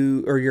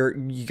new, or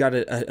you got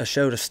a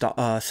show to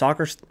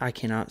soccer. I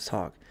cannot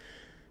talk.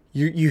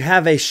 You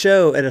have a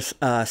show at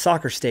a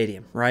soccer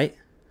stadium, right?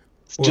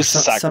 Or just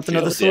soccer something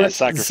field. of the sort. Yeah,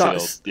 soccer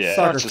field. Yeah,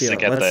 soccer it's just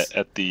field. like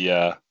at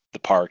the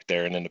park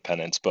there in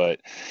Independence.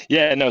 But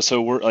yeah, no. So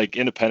we're like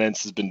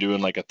Independence has been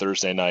doing like a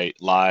Thursday night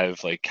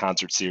live like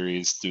concert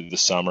series through the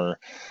summer,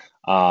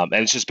 and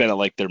it's just been at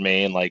like their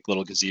main like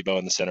little gazebo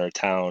in the center of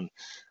town.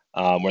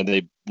 Where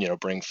they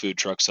bring food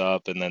trucks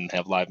up and then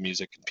have live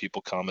music and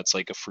people come. It's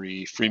like a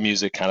free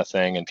music kind of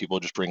thing, and people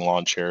just bring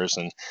lawn chairs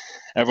and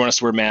everyone has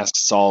to wear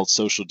masks. It's all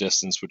social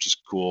distance, which is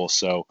cool.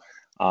 So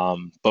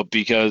but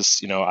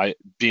because I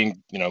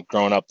being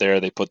growing up there,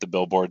 they put the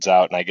billboards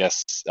out, and I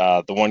guess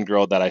the one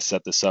girl that I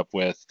set this up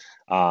with,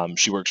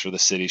 she works for the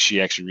city. She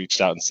actually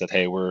reached out and said,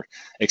 hey, we're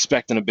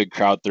expecting a big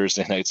crowd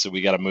Thursday night, so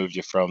we got to move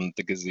you from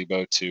the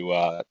gazebo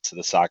to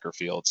the soccer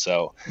field.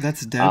 So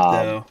that's dope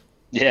though.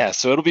 Yeah,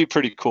 so it'll be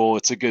pretty cool.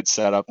 It's a good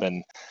setup,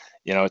 and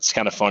it's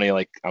kind of funny.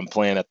 Like I'm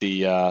playing at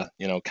the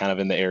kind of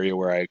in the area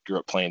where I grew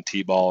up playing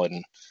t-ball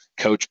and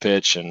coach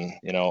pitch and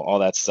all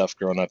that stuff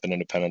growing up in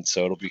Independence.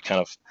 So it'll be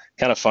kind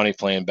of funny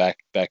playing back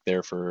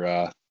there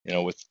for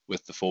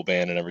with the full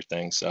band and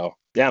everything. So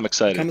yeah, I'm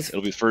excited.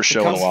 It'll be the first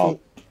show in a while.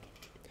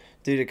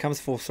 Dude, it comes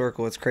full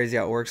circle. It's crazy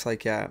how it works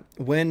like that.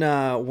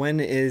 When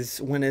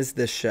is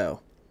this show?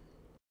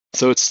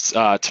 So it's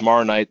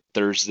tomorrow night,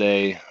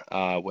 Thursday,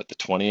 the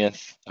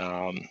 20th.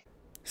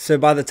 So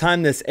by the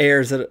time this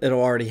airs, it'll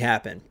already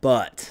happen.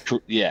 But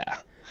yeah,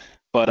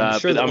 but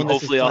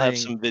hopefully I'll have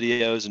some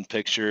videos and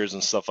pictures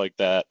and stuff like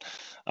that.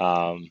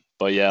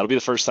 But yeah, it'll be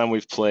the first time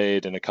we've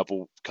played in a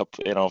couple, I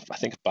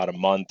think about a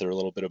month or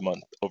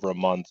over a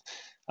month.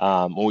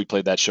 When we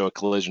played that show at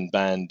Collision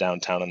Bend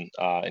downtown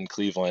in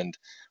Cleveland,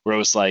 where it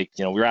was like,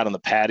 we were out on the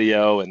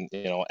patio and,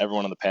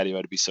 everyone on the patio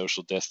had to be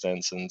social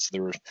distance. And so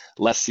there were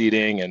less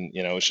seating and,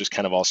 it was just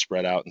kind of all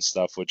spread out and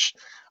stuff, which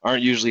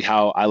aren't usually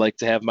how I like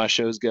to have my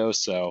shows go.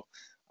 So,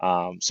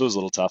 so it was a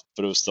little tough,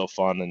 but it was still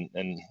fun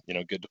and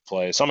good to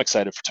play. So I'm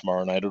excited for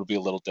tomorrow night. It'll be a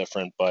little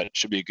different, but it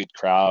should be a good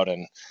crowd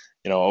and,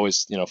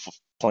 always,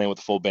 playing with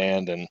the full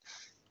band and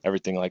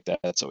everything like that.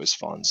 That's always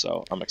fun.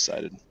 So I'm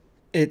excited.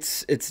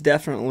 It's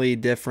definitely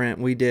different.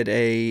 We did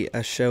a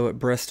show at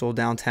Bristol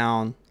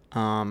downtown,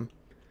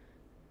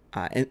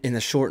 in the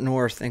short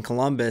north in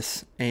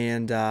Columbus,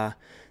 and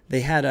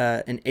they had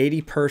an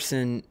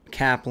 80-person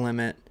cap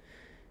limit,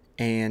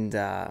 and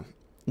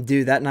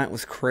dude, that night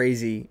was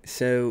crazy.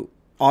 So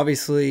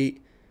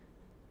obviously,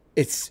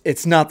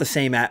 it's not the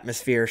same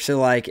atmosphere. So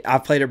like,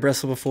 I've played at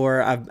Bristol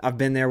before. I've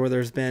been there where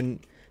there's been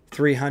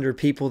 300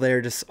 people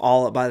there just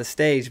all up by the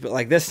stage, but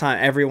like this time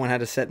everyone had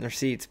to sit in their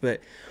seats. But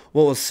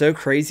what was so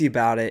crazy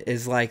about it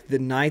is like the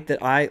night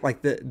that I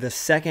like the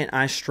second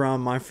I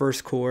strummed my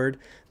first chord,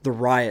 the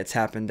riots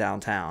happened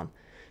downtown.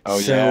 Oh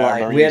So yeah, I like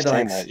remember we you had to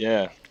saying that.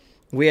 Yeah.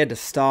 we had to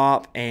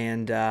stop,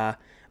 and I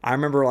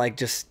remember like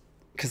just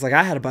because like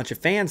I had a bunch of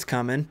fans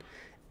coming,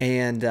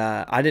 and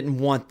I didn't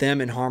want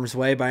them in harm's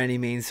way by any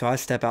means, so I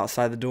step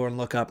outside the door and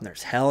look up, and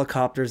there's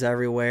helicopters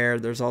everywhere.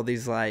 There's all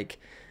these like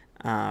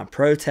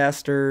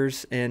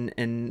protesters,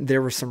 and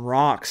there were some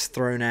rocks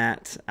thrown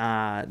at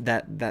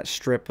that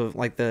strip of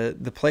like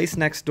the place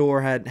next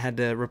door had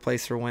to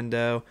replace their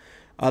window.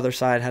 Other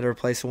side had to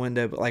replace a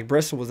window, but like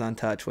Bristol was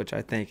untouched, which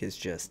I think is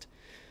just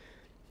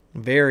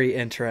very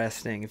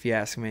interesting if you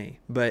ask me.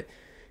 But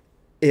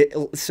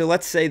so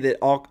let's say that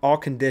all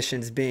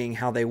conditions being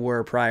how they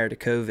were prior to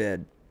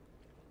COVID,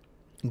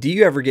 do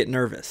you ever get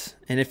nervous?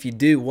 And if you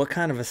do, what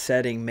kind of a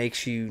setting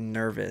makes you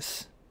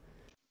nervous?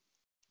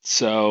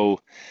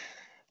 So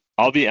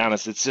I'll be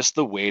honest, it's just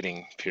the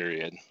waiting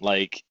period.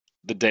 Like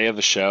the day of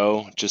the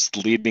show, just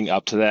leading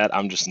up to that,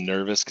 I'm just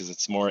nervous because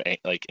it's more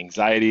like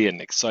anxiety and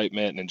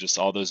excitement and just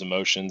all those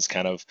emotions,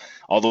 kind of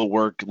all the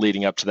work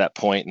leading up to that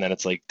point. And then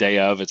it's like day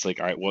of, it's like,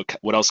 all right,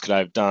 what else could I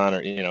have done?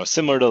 Or,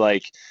 similar to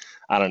like,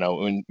 I don't know,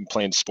 when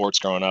playing sports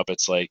growing up,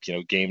 it's like,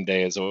 game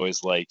day is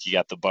always like you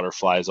got the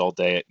butterflies all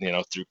day,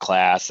 through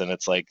class. And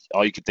it's like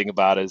all you can think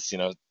about is,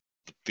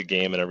 the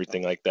game and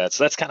everything like that.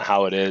 So that's kind of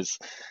how it is.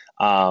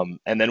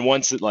 And then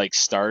once it like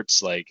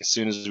starts, like as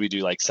soon as we do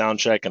like sound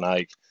check and I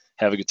like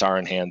have a guitar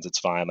in hands, it's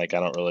fine. Like I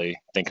don't really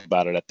think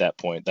about it at that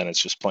point. Then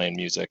it's just playing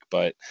music.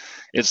 But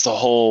it's the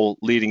whole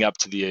leading up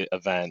to the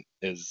event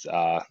is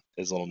a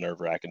little nerve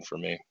wracking for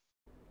me.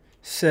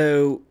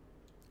 So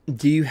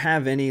do you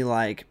have any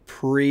like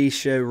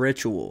pre-show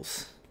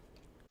rituals?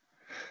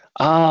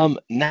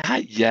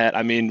 Not yet.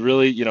 I mean,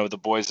 really, the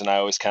boys and I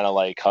always kind of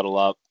like huddle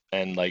up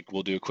and like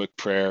we'll do a quick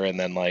prayer and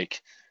then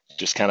like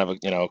just kind of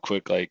a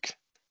quick like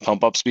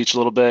pump up speech a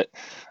little bit,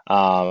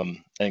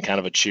 and kind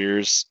of a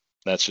cheers.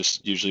 That's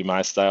just usually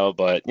my style,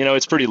 but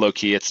it's pretty low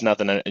key. It's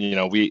nothing,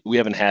 we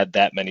haven't had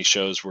that many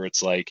shows where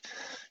it's like,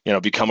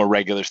 become a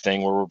regular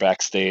thing where we're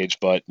backstage.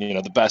 But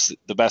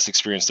the best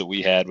experience that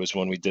we had was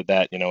when we did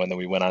that, and then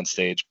we went on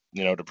stage,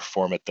 to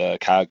perform at the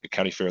Cuyahoga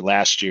County Fair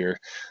last year,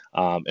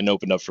 and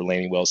opened up for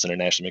Lainey Wilson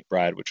and Ashley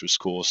McBride, which was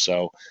cool.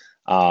 So,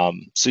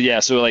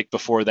 so like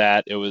before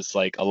that, it was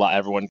like a lot.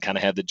 Everyone kind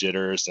of had the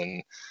jitters,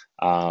 and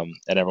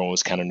everyone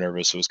was kind of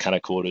nervous. It was kind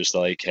of cool to just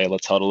like, hey,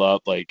 let's huddle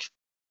up, like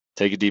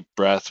take a deep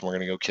breath, and we're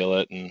gonna go kill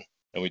it, and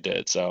we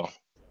did. So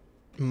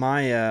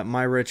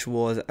My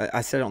ritual is,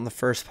 I said it on the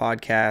first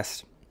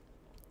podcast,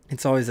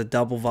 it's always a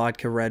double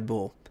vodka Red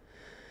Bull,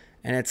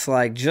 and it's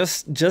like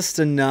just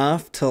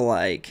enough to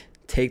like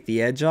take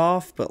the edge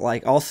off, but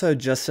like also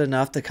just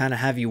enough to kind of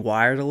have you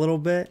wired a little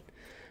bit.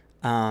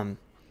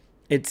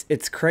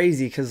 It's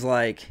crazy because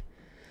like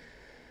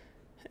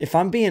if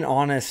I'm being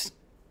honest,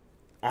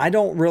 I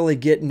don't really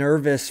get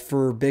nervous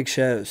for big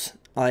shows.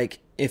 Like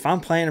if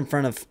I'm playing in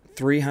front of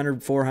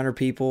 300, 400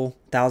 people,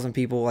 1,000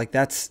 people, like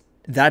that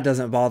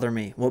doesn't bother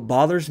me. What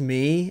bothers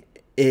me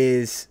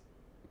is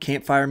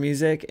campfire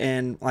music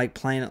and like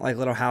playing at like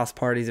little house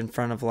parties in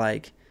front of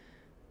like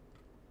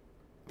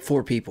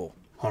 4 people.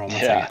 Hold on one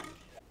second.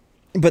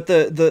 But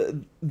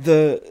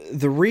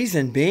the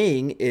reason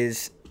being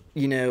is,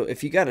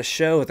 if you got a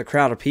show with a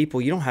crowd of people,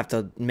 you don't have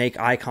to make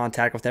eye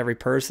contact with every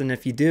person.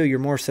 If you do, you're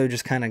more so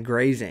just kind of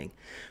grazing.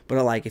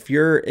 But like if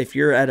you're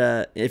in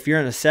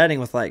a setting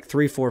with like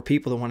 3-4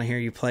 people that want to hear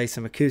you play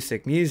some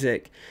acoustic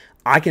music,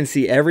 I can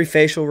see every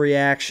facial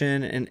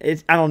reaction,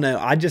 and I don't know,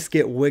 I just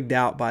get wigged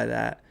out by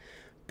that.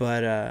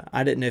 But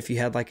I didn't know if you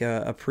had like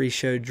a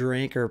pre-show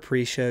drink or a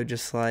pre-show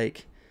just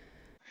like.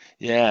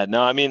 Yeah,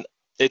 no, I mean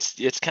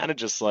it's kind of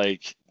just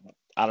like,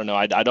 I don't know.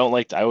 I don't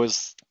like to, I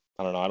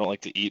don't know. I don't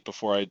like to eat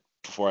before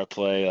I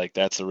play. Like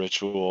that's a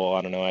ritual.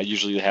 I don't know. I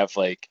usually have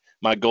like,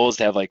 my goal is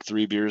to have like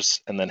 3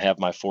 beers and then have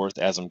my 4th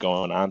as I'm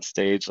going on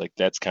stage. Like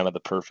that's kind of the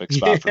perfect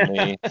spot for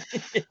me.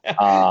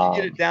 Yeah.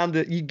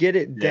 You get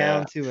it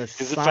down to a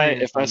Because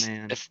science,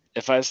 man.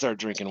 if I start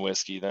drinking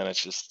whiskey, then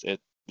it's just it.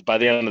 By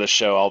the end of the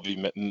show,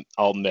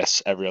 I'll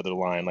miss every other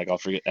line. Like I'll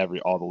forget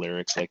all the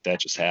lyrics. Like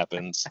that just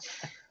happens.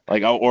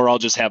 Like I'll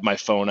just have my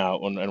phone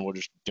out and we're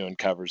just doing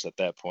covers at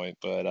that point.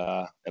 But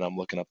and I'm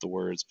looking up the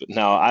words. But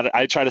no,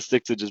 I try to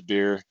stick to just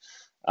beer.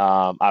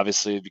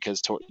 Obviously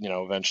because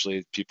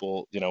eventually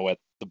people at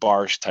the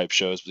bar type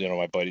shows,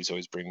 my buddies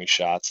always bring me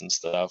shots and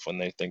stuff when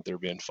they think they're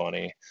being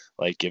funny,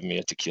 like giving me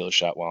a tequila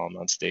shot while I'm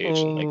on stage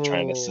and like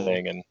trying to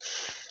sing, and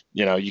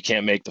you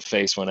can't make the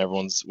face when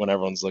everyone's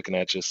looking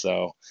at you.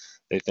 So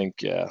They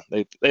think, yeah,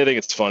 they think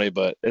it's funny,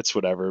 but it's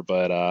whatever.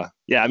 But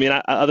yeah, I mean,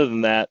 other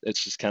than that,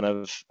 it's just kind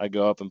of I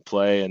go up and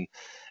play. And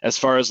as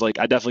far as like,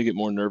 I definitely get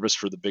more nervous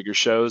for the bigger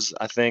shows.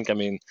 I think, I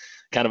mean,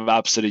 kind of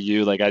opposite of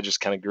you. Like, I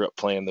just kind of grew up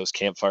playing those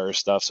campfire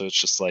stuff, so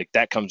it's just like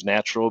that comes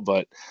natural.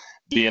 But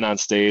being on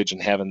stage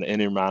and having the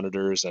in-ear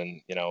monitors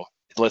and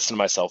listen to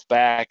myself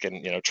back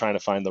and trying to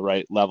find the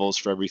right levels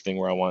for everything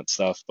where I want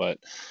stuff. But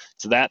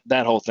so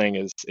that whole thing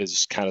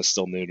is kind of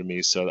still new to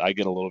me. So I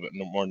get a little bit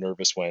more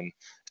nervous when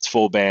it's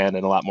full band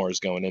and a lot more is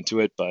going into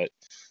it. But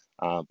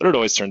it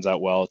always turns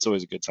out well. It's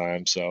always a good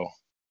time. So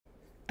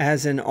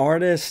as an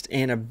artist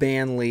and a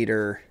band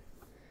leader,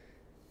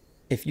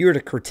 if you were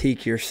to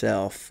critique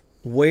yourself,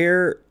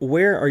 where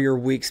are your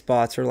weak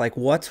spots, or like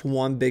what's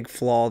one big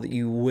flaw that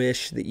you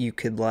wish that you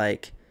could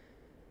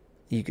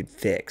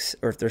fix?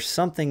 Or if there's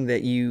something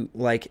that you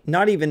like,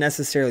 not even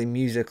necessarily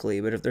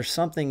musically, but if there's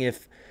something,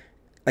 if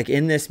like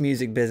in this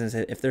music business,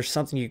 if there's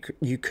something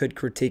you could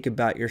critique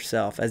about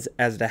yourself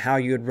as to how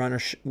you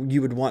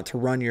would want to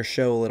run your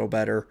show a little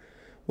better,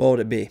 what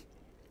would it be?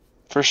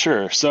 for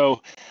sure.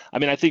 So, I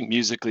mean, I think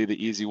musically,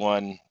 the easy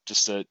one,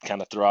 just to kind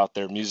of throw out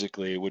there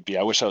musically, would be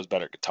I wish I was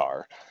better at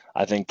guitar.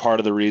 I think part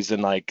of the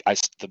reason like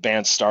the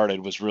band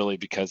started was really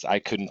because I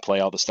couldn't play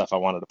all the stuff I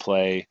wanted to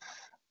play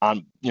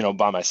on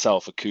by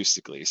myself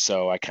acoustically.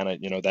 So I kind of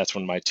that's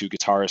when my two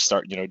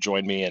guitarists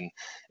joined me, and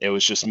it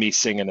was just me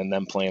singing and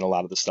them playing a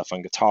lot of the stuff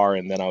on guitar,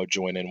 and then I would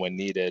join in when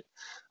needed.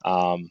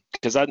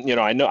 Because I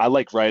know I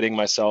like writing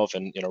myself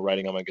and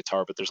writing on my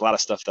guitar, but there's a lot of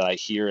stuff that I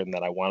hear and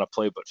that I want to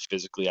play, but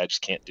physically I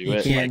just can't do You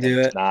it. can't Like do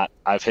it.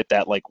 I've hit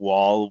that like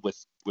wall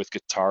with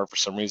guitar for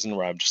some reason,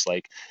 where I'm just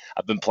like,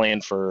 I've been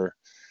playing for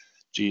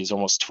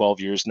almost 12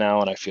 years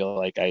now, and I feel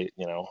like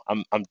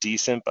I'm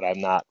decent, but I'm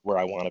not where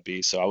I want to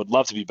be. So I would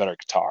love to be better at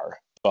guitar,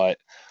 but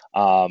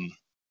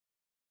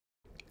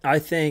I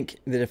think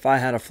that if I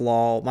had a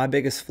flaw, my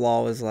biggest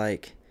flaw is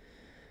like,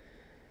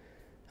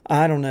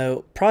 I don't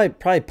know,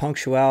 probably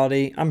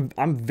punctuality.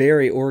 I'm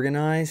very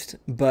organized,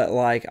 but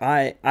like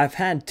I've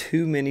had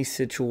too many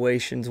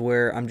situations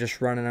where I'm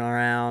just running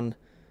around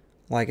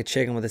like a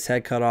chicken with its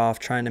head cut off,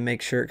 trying to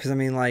make sure. Because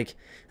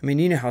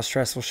you know how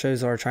stressful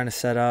shows are, trying to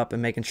set up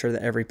and making sure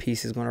that every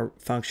piece is going to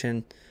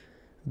function.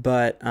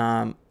 But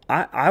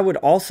I would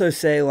also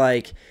say,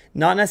 like,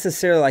 not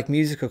necessarily like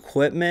music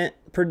equipment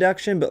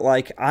production, but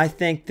like I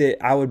think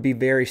that I would be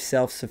very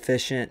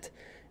self-sufficient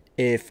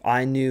if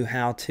I knew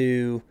how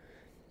to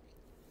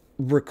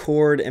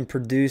record and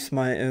produce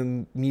my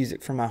own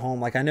music from my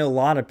home. Like, I know a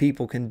lot of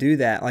people can do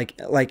that.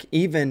 Like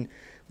even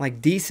like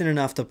decent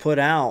enough to put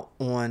out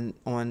on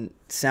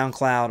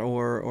SoundCloud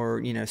or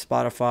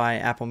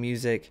Spotify, Apple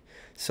Music.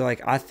 So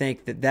like I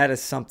think that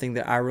is something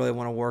that I really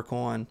want to work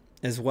on,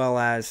 as well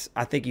as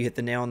I think you hit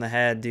the nail on the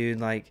head, dude.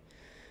 Like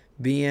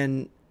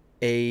being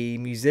a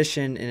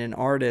musician and an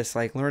artist,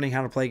 like learning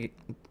how to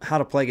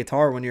play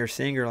guitar when you're a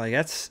singer, like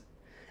it's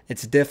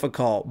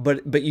difficult,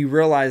 but you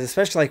realize,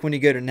 especially like when you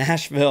go to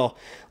Nashville,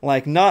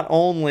 like not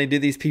only do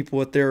these people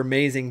with their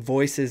amazing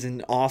voices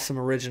and awesome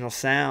original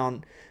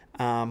sound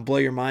blow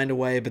your mind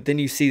away, but then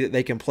you see that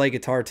they can play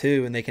guitar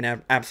too, and they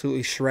can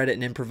absolutely shred it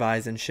and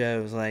improvise in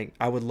shows. Like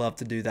I would love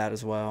to do that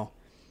as well.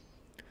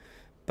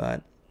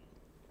 But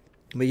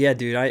yeah,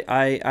 dude,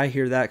 I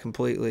hear that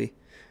completely.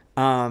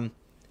 So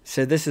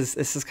this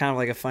is kind of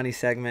like a funny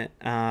segment.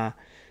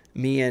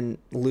 Me and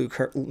Luke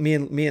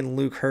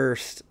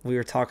Hurst, we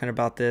were talking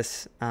about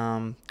this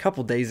a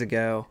couple days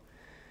ago.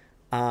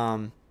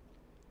 Have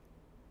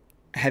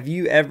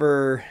you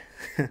ever?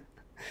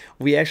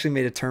 We actually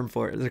made a term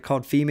for it. They're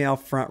called female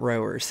front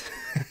rowers.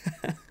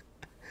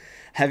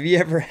 Have you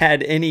ever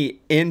had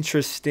any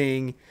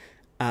interesting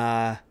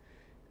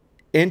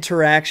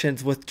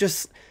interactions with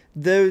just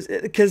those?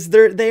 Because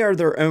they are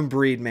their own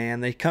breed,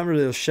 man. They come to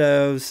those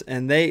shows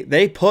and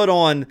they put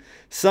on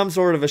some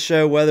sort of a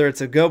show, whether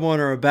it's a good one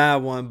or a bad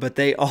one, but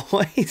they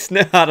always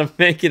know how to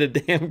make it a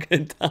damn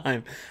good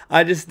time.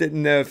 I just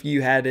didn't know if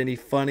you had any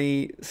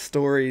funny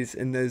stories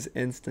in those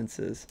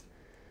instances.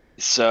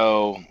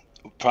 So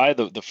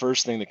probably the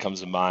first thing that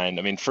comes to mind,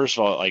 I mean, first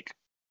of all, like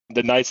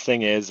the nice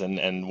thing is,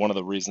 and one of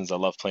the reasons I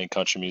love playing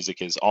country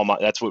music is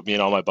that's what me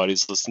and all my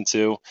buddies listen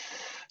to.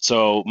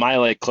 So my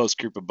like close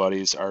group of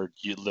buddies are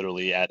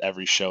literally at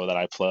every show that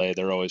I play.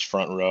 They're always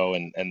front row,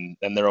 and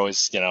they're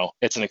always,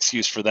 it's an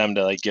excuse for them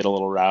to like get a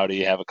little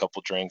rowdy, have a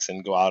couple drinks,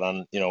 and go out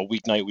on,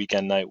 weeknight,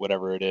 weekend night,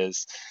 whatever it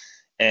is.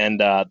 And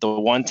the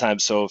one time,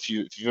 so if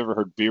you've ever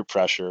heard Beer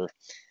Pressure,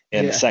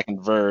 in the Yeah.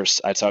 second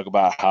verse, I talk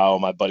about how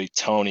my buddy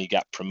Tony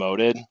got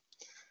promoted,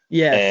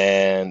 Yes.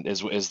 and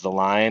is the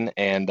line,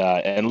 and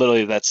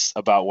literally that's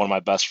about one of my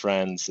best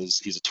friends.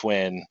 He's a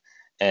twin,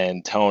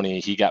 and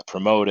Tony, he got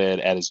promoted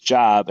at his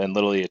job, and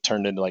literally it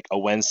turned into like a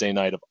Wednesday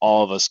night of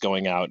all of us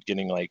going out,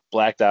 getting like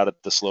blacked out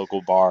at this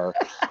local bar,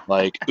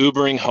 like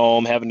Ubering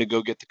home, having to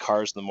go get the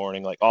cars in the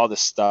morning, like all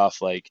this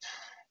stuff, like,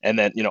 and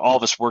then all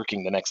of us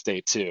working the next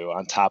day too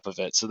on top of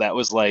it. So that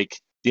was like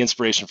the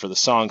inspiration for the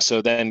song.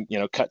 So then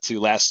cut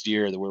to last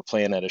year that we were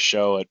playing at a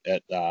show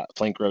at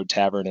Plank Road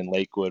Tavern in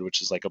Lakewood,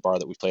 which is like a bar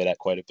that we played at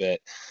quite a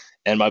bit.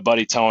 and my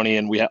buddy Tony,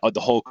 and we had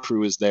the whole crew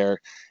was there.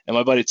 And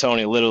my buddy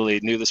Tony literally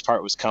knew this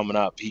part was coming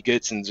up. He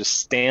gets and just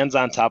stands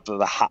on top of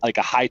like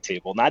a high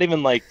table, not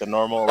even like the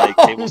normal like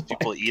tables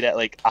people eat at,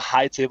 like a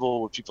high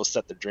table where people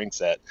set their drinks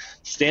at.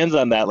 Stands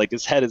on that, like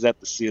his head is at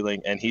the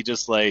ceiling, and he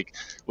just like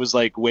was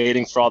like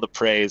waiting for all the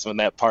praise when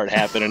that part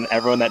happened, and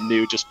everyone that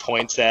knew just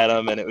points at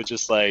him, and it was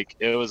just like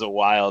it was a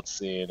wild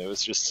scene. It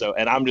was just so,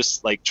 and I'm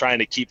just like trying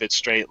to keep it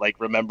straight, like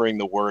remembering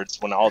the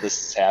words when all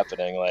this is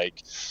happening,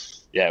 like.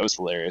 Yeah, it was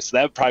hilarious.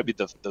 That would probably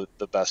be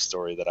the best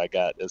story that I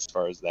got as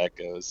far as that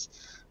goes.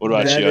 What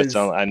about you?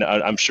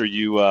 I'm sure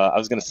you. I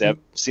was gonna say I've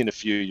seen a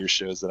few of your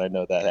shows that I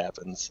know that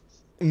happens.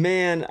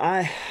 Man,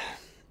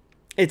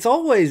 it's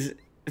always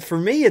for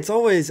me. It's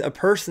always a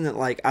person that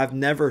like I've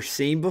never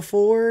seen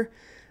before,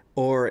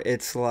 or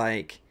it's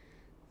like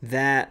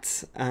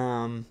that's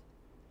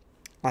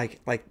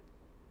like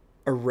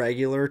a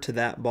regular to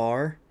that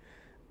bar.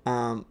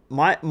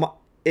 My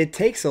it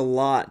takes a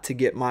lot to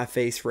get my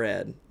face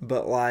red,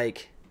 but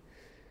like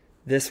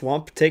this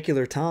one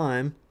particular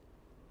time,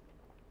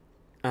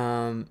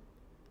 I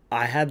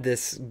had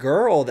this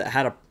girl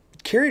that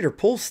carried her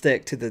pool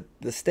stick to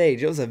the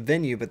stage. It was a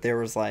venue, but there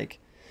was like,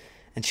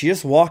 and she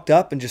just walked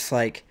up and just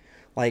like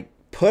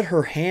put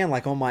her hand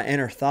like on my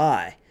inner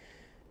thigh,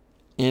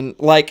 and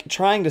like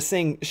trying to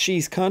sing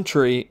 "She's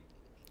Country,"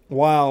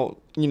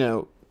 while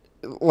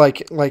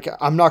like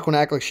I'm not going to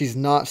act like she's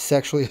not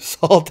sexually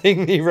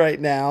assaulting me right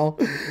now,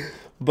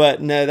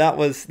 but no, that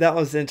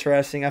was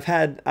interesting. I've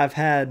had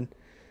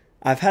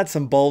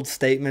some bold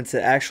statements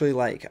that actually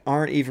like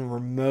aren't even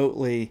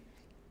remotely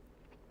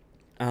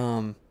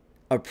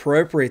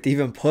appropriate to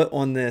even put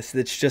on this.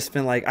 That's just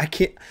been like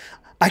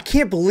I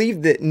can't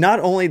believe that not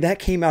only that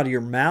came out of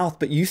your mouth,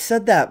 but you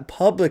said that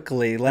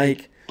publicly,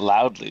 like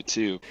loudly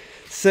too.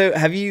 So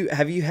have you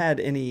had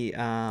any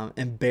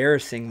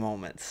embarrassing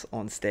moments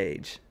on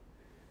stage?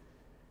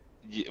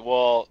 Yeah,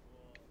 well,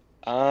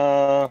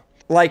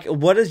 like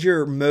what is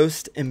your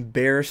most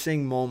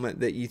embarrassing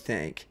moment that you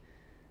think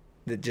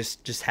that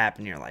just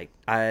happened? You're like,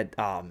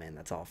 oh man,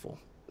 that's awful.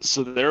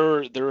 So there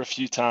were a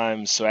few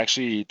times. So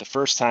actually, the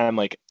first time,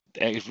 like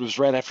it was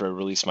right after I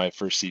released my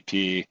first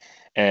CP,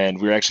 and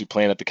we were actually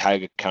playing at the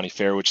Cuyahoga County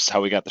Fair, which is how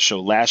we got the show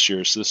last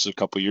year. So this was a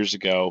couple years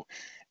ago,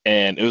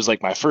 and it was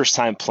like my first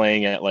time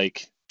playing at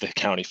like the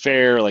county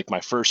fair, like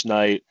my first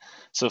night.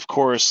 So of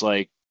course,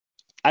 like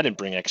I didn't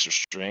bring extra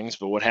strings,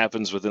 but what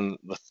happens on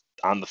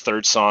the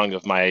third song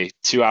of my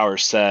 2-hour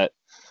set?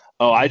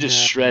 Oh, I just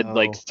shred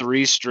like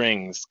 3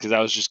 strings because I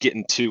was just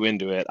getting too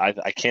into it. I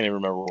can't even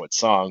remember what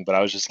song, but I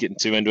was just getting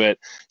too into it.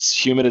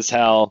 It's humid as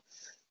hell.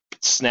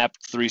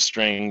 Snapped 3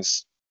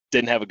 strings.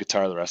 Didn't have a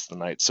guitar the rest of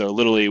the night. So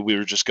literally we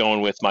were just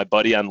going with my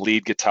buddy on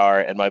lead guitar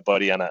and my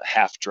buddy on a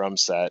half drum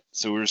set.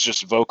 So it was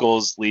just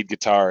vocals, lead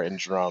guitar, and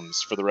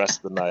drums for the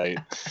rest of the night.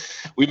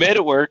 We made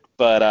it work,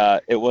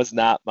 but it was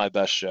not my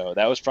best show.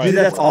 That was probably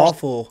that's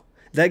awful.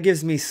 That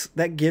gives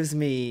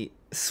me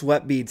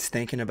sweat beads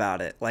thinking about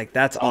it. Like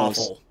that's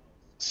awful.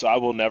 So I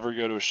will never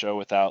go to a show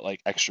without like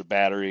extra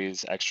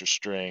batteries, extra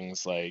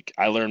strings. Like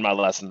I learned my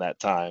lesson that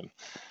time.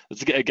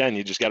 Again,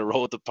 you just got to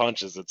roll with the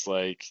punches. It's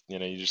like,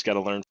 you just got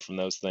to learn from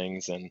those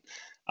things. And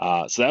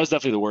so that was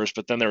definitely the worst.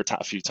 But then there were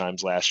a few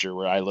times last year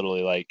where I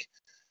literally like,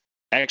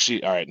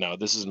 actually, all right, no,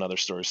 this is another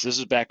story. So this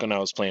is back when I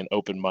was playing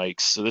open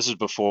mics. So this is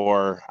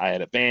before I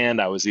had a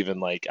band. I was even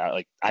like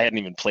I hadn't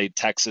even played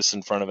Texas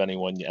in front of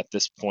anyone at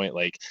this point,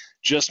 like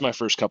just my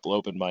first couple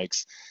open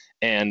mics.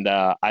 And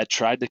I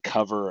tried to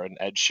cover an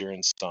Ed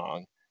Sheeran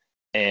song,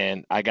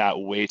 and I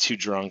got way too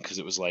drunk because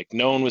it was like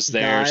no one was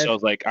there. So I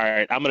was like, all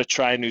right, I'm going to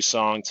try a new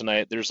song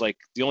tonight. There's like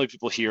the only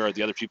people here are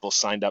the other people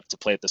signed up to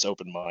play at this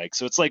open mic.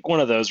 So it's like one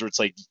of those where it's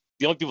like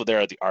the only people there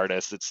are the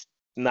artists. It's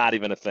not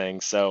even a thing.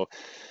 So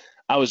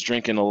I was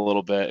drinking a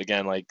little bit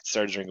again, like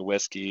started drinking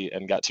whiskey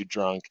and got too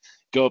drunk.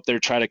 Go up there,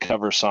 try to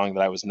cover a song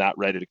that I was not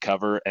ready to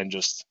cover, and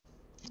just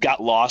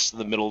got lost in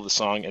the middle of the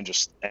song and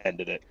just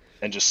ended it.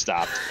 And just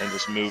stopped and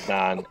just moved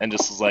on and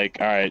just was like,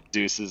 all right,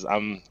 deuces,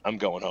 I'm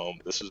going home.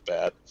 This was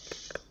bad.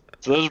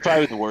 So those are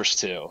probably the worst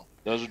two.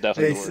 Those are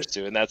definitely the worst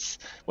two. And that's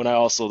when I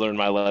also learned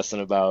my lesson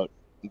about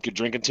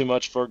drinking too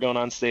much before going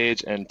on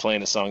stage and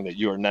playing a song that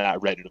you are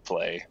not ready to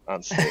play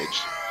on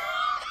stage.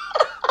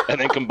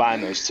 And then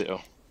combine those two.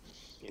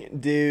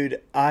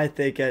 Dude, I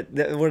think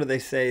what do they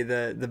say?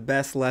 The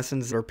best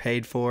lessons are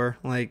paid for.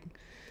 Like,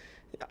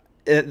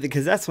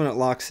 because that's when it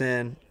locks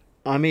in.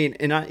 I mean,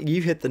 and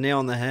you hit the nail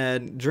on the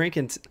head.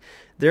 Drinking,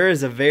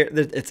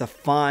 it's a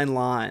fine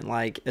line.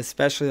 Like,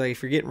 especially like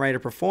if you're getting ready to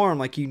perform,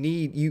 like you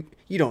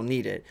don't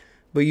need it,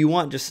 but you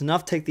want just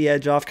enough to take the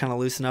edge off, kind of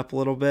loosen up a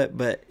little bit.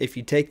 But if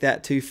you take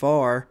that too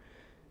far,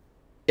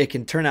 it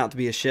can turn out to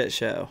be a shit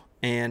show.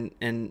 And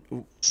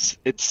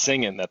it's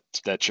singing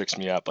that tricks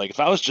me up. Like if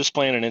I was just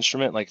playing an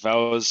instrument, like if I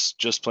was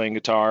just playing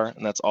guitar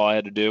and that's all I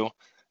had to do,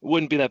 it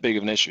wouldn't be that big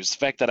of an issue. It's the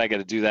fact that I got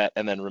to do that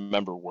and then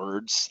remember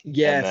words, and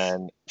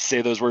then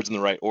say those words in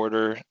the right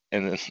order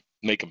and then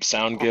make them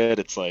sound good.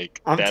 It's like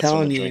that's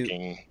when the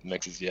drinking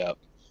mixes you up.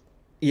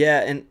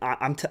 Yeah, and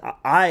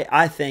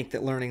I think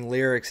that learning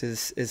lyrics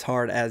is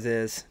hard as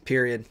is.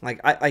 Period.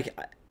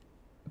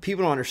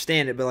 People don't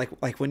understand it, but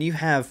like when you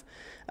have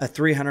a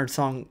 300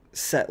 song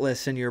set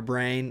list in your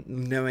brain,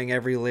 knowing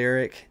every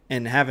lyric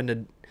and having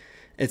to,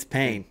 it's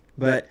pain.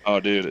 But oh,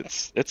 dude,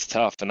 it's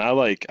tough, and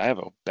I have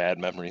a bad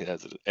memory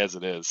as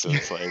it is. So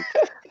it's like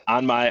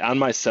on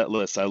my set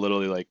list, I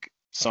literally like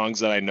songs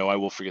that I know I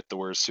will forget the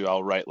words to.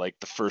 I'll write like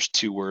the first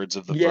two words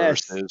of the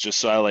verses just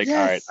so I like, all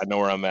right, I know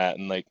where I'm at,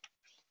 and like,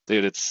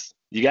 dude,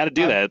 you got to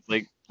do that,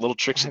 like little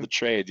tricks of the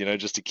trade,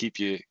 just to keep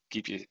you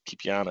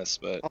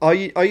honest. But all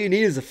you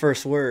need is the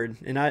first word,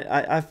 and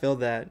I feel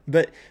that.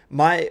 But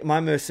my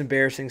most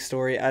embarrassing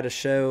story at a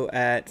show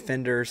at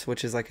Fenders,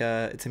 which is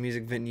it's a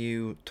music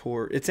venue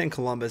it's in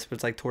Columbus, but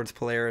it's like towards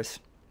Polaris,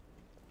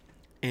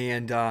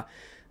 and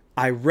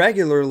I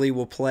regularly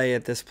will play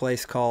at this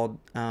place called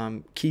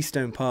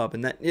Keystone Pub,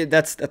 and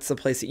that's the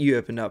place that you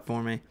opened up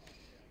for me.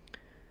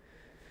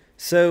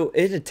 So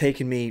it had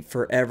taken me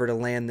forever to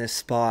land this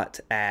spot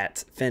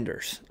at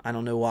Fenders. I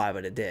don't know why,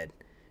 but it did.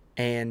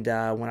 And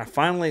when I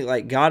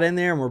finally got in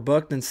there and we're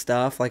booked and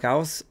stuff, I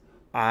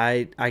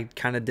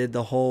kind of did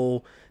the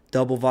whole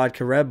double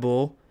vodka Red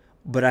Bull,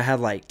 but I had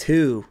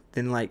 2,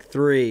 then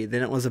 3,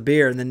 then it was a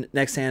beer, and then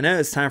next thing I know,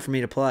 it's time for me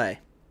to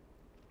play.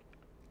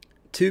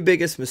 2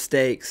 biggest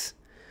mistakes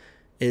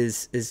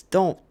is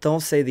don't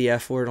say the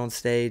F word on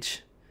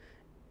stage.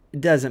 It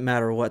doesn't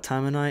matter what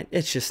time of night.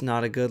 It's just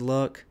not a good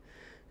look.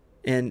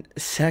 And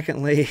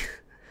secondly,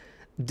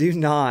 do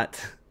not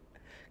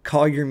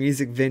call your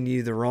music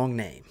venue the wrong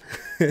name.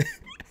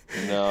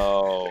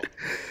 No.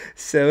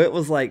 So it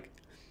was I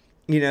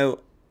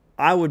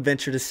would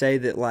venture to say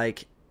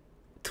that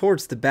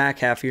towards the back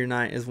half of your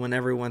night is when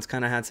everyone's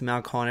kind of had some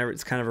alcohol and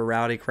it's kind of a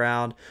rowdy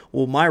crowd.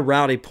 Well, my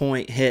rowdy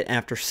point hit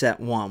after set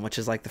 1, which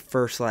is the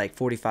first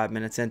 45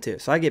 minutes into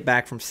it. So I get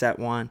back from set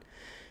 1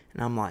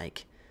 and I'm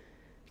like,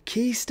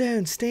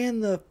 Keystone,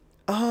 stand the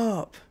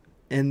up.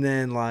 And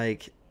then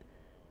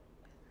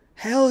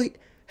hell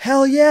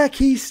yeah,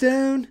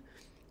 Keystone.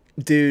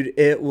 Dude,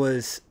 it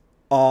was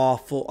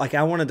awful.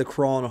 I wanted to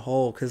crawl in a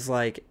hole because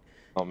oh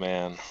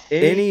man,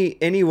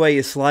 any way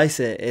you slice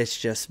it, it's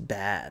just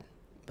bad.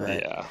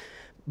 But, yeah.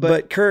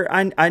 But Kurt,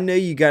 I know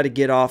you got to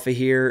get off of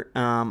here.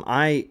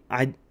 I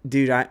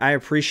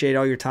appreciate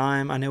all your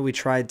time. I know we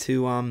tried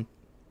to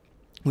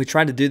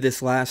do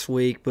this last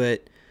week,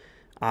 but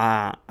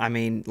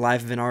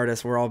life of an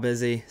artist, we're all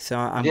busy. So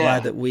I'm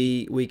glad that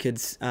we could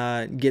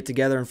get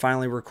together and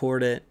finally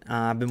record it.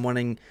 I've been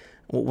wanting.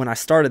 When I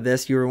started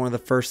this, you were one of the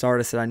first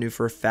artists that I knew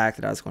for a fact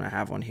that I was going to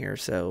have on here.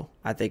 So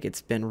I think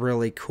it's been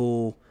really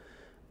cool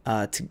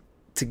to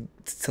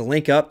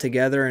link up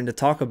together and to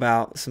talk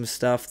about some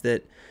stuff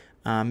that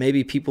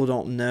maybe people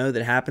don't know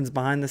that happens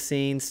behind the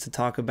scenes, to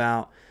talk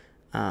about,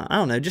 I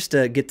don't know, just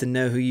to get to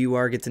know who you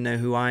are, get to know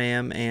who I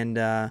am, and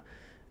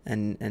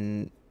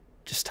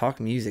just talk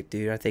music,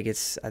 dude. I think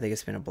it's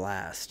been a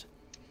blast.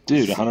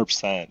 Dude,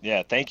 100%.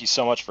 Yeah, thank you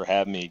so much for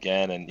having me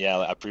again, and yeah,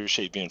 I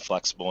appreciate being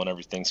flexible and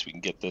everything so we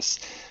can get this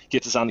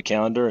on the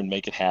calendar and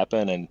make it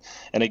happen. And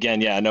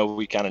again, yeah, I know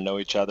we kind of know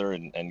each other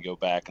and go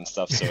back and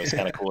stuff, so it's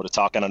kind of cool to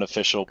talk on an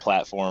official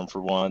platform for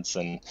once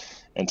and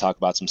talk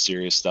about some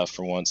serious stuff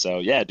for once. So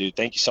yeah, dude,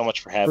 thank you so much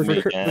for having me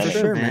again. For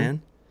sure,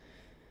 man.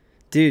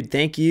 Dude,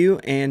 thank you.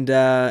 And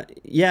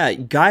yeah,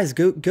 guys,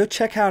 go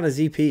check out his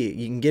EP.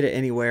 You can get it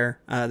anywhere.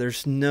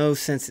 There's no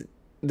sense.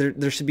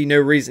 There should be no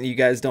reason you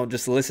guys don't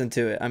just listen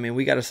to it. I mean,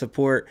 we got to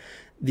support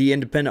the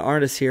independent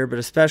artists here, but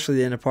especially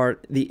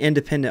the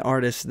independent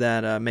artists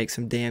that make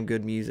some damn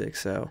good music.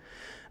 So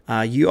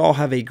you all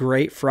have a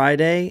great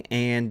Friday,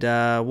 and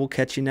we'll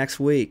catch you next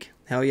week.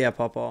 Hell yeah,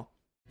 Pawpaw.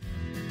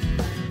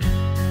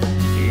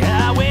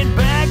 Yeah, I went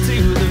back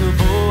to the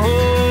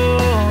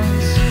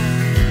boys.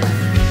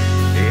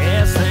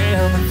 Asked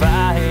them if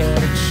I had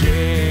a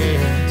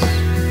chance.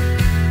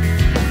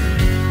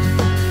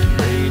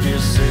 They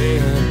just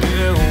said,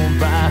 go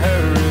buy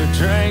her a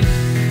drink.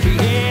 He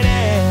ain't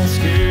ask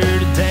her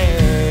to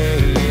dance.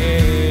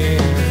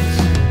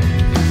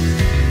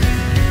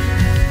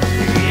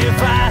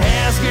 If I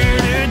ask her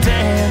to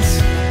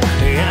dance,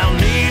 I'll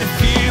need a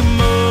few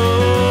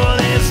more.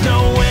 There's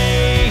no way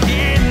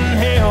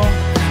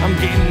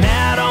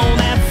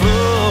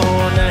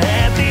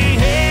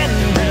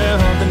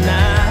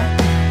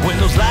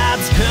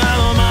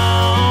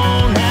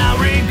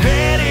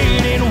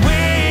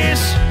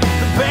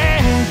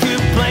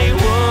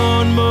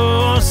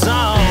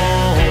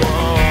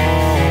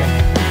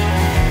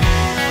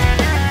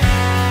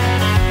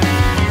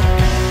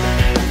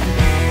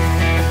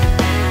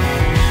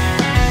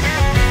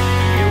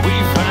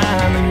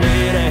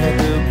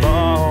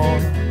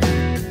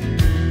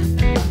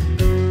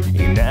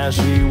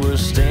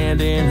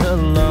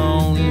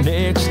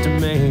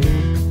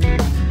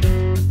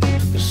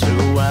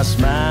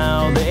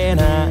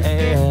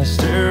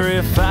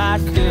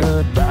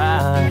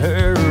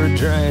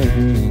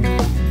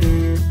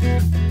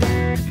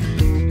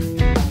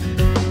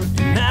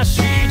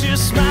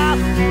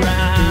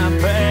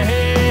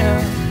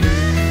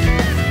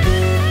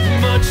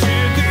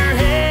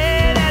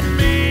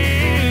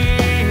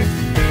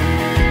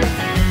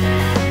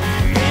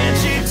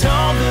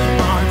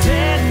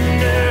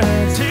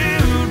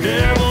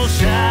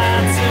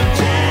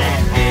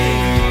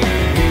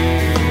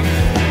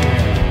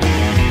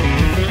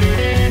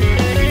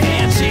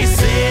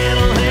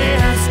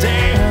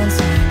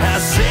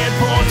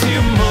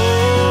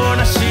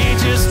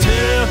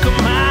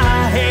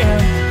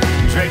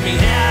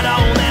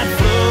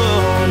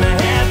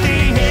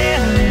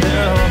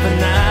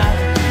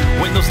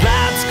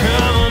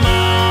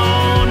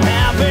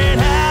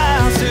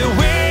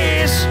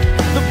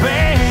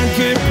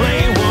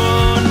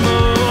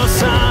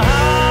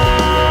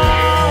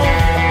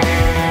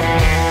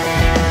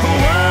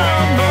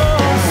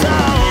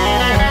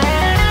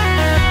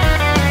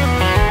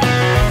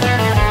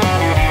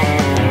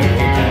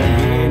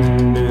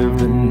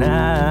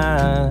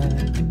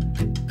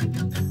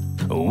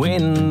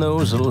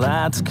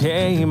lights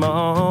came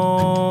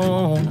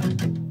on,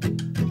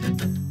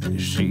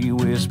 she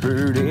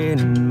whispered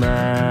in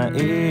my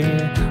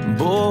ear,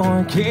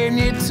 boy, can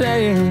you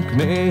take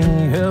me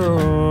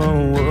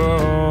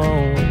home?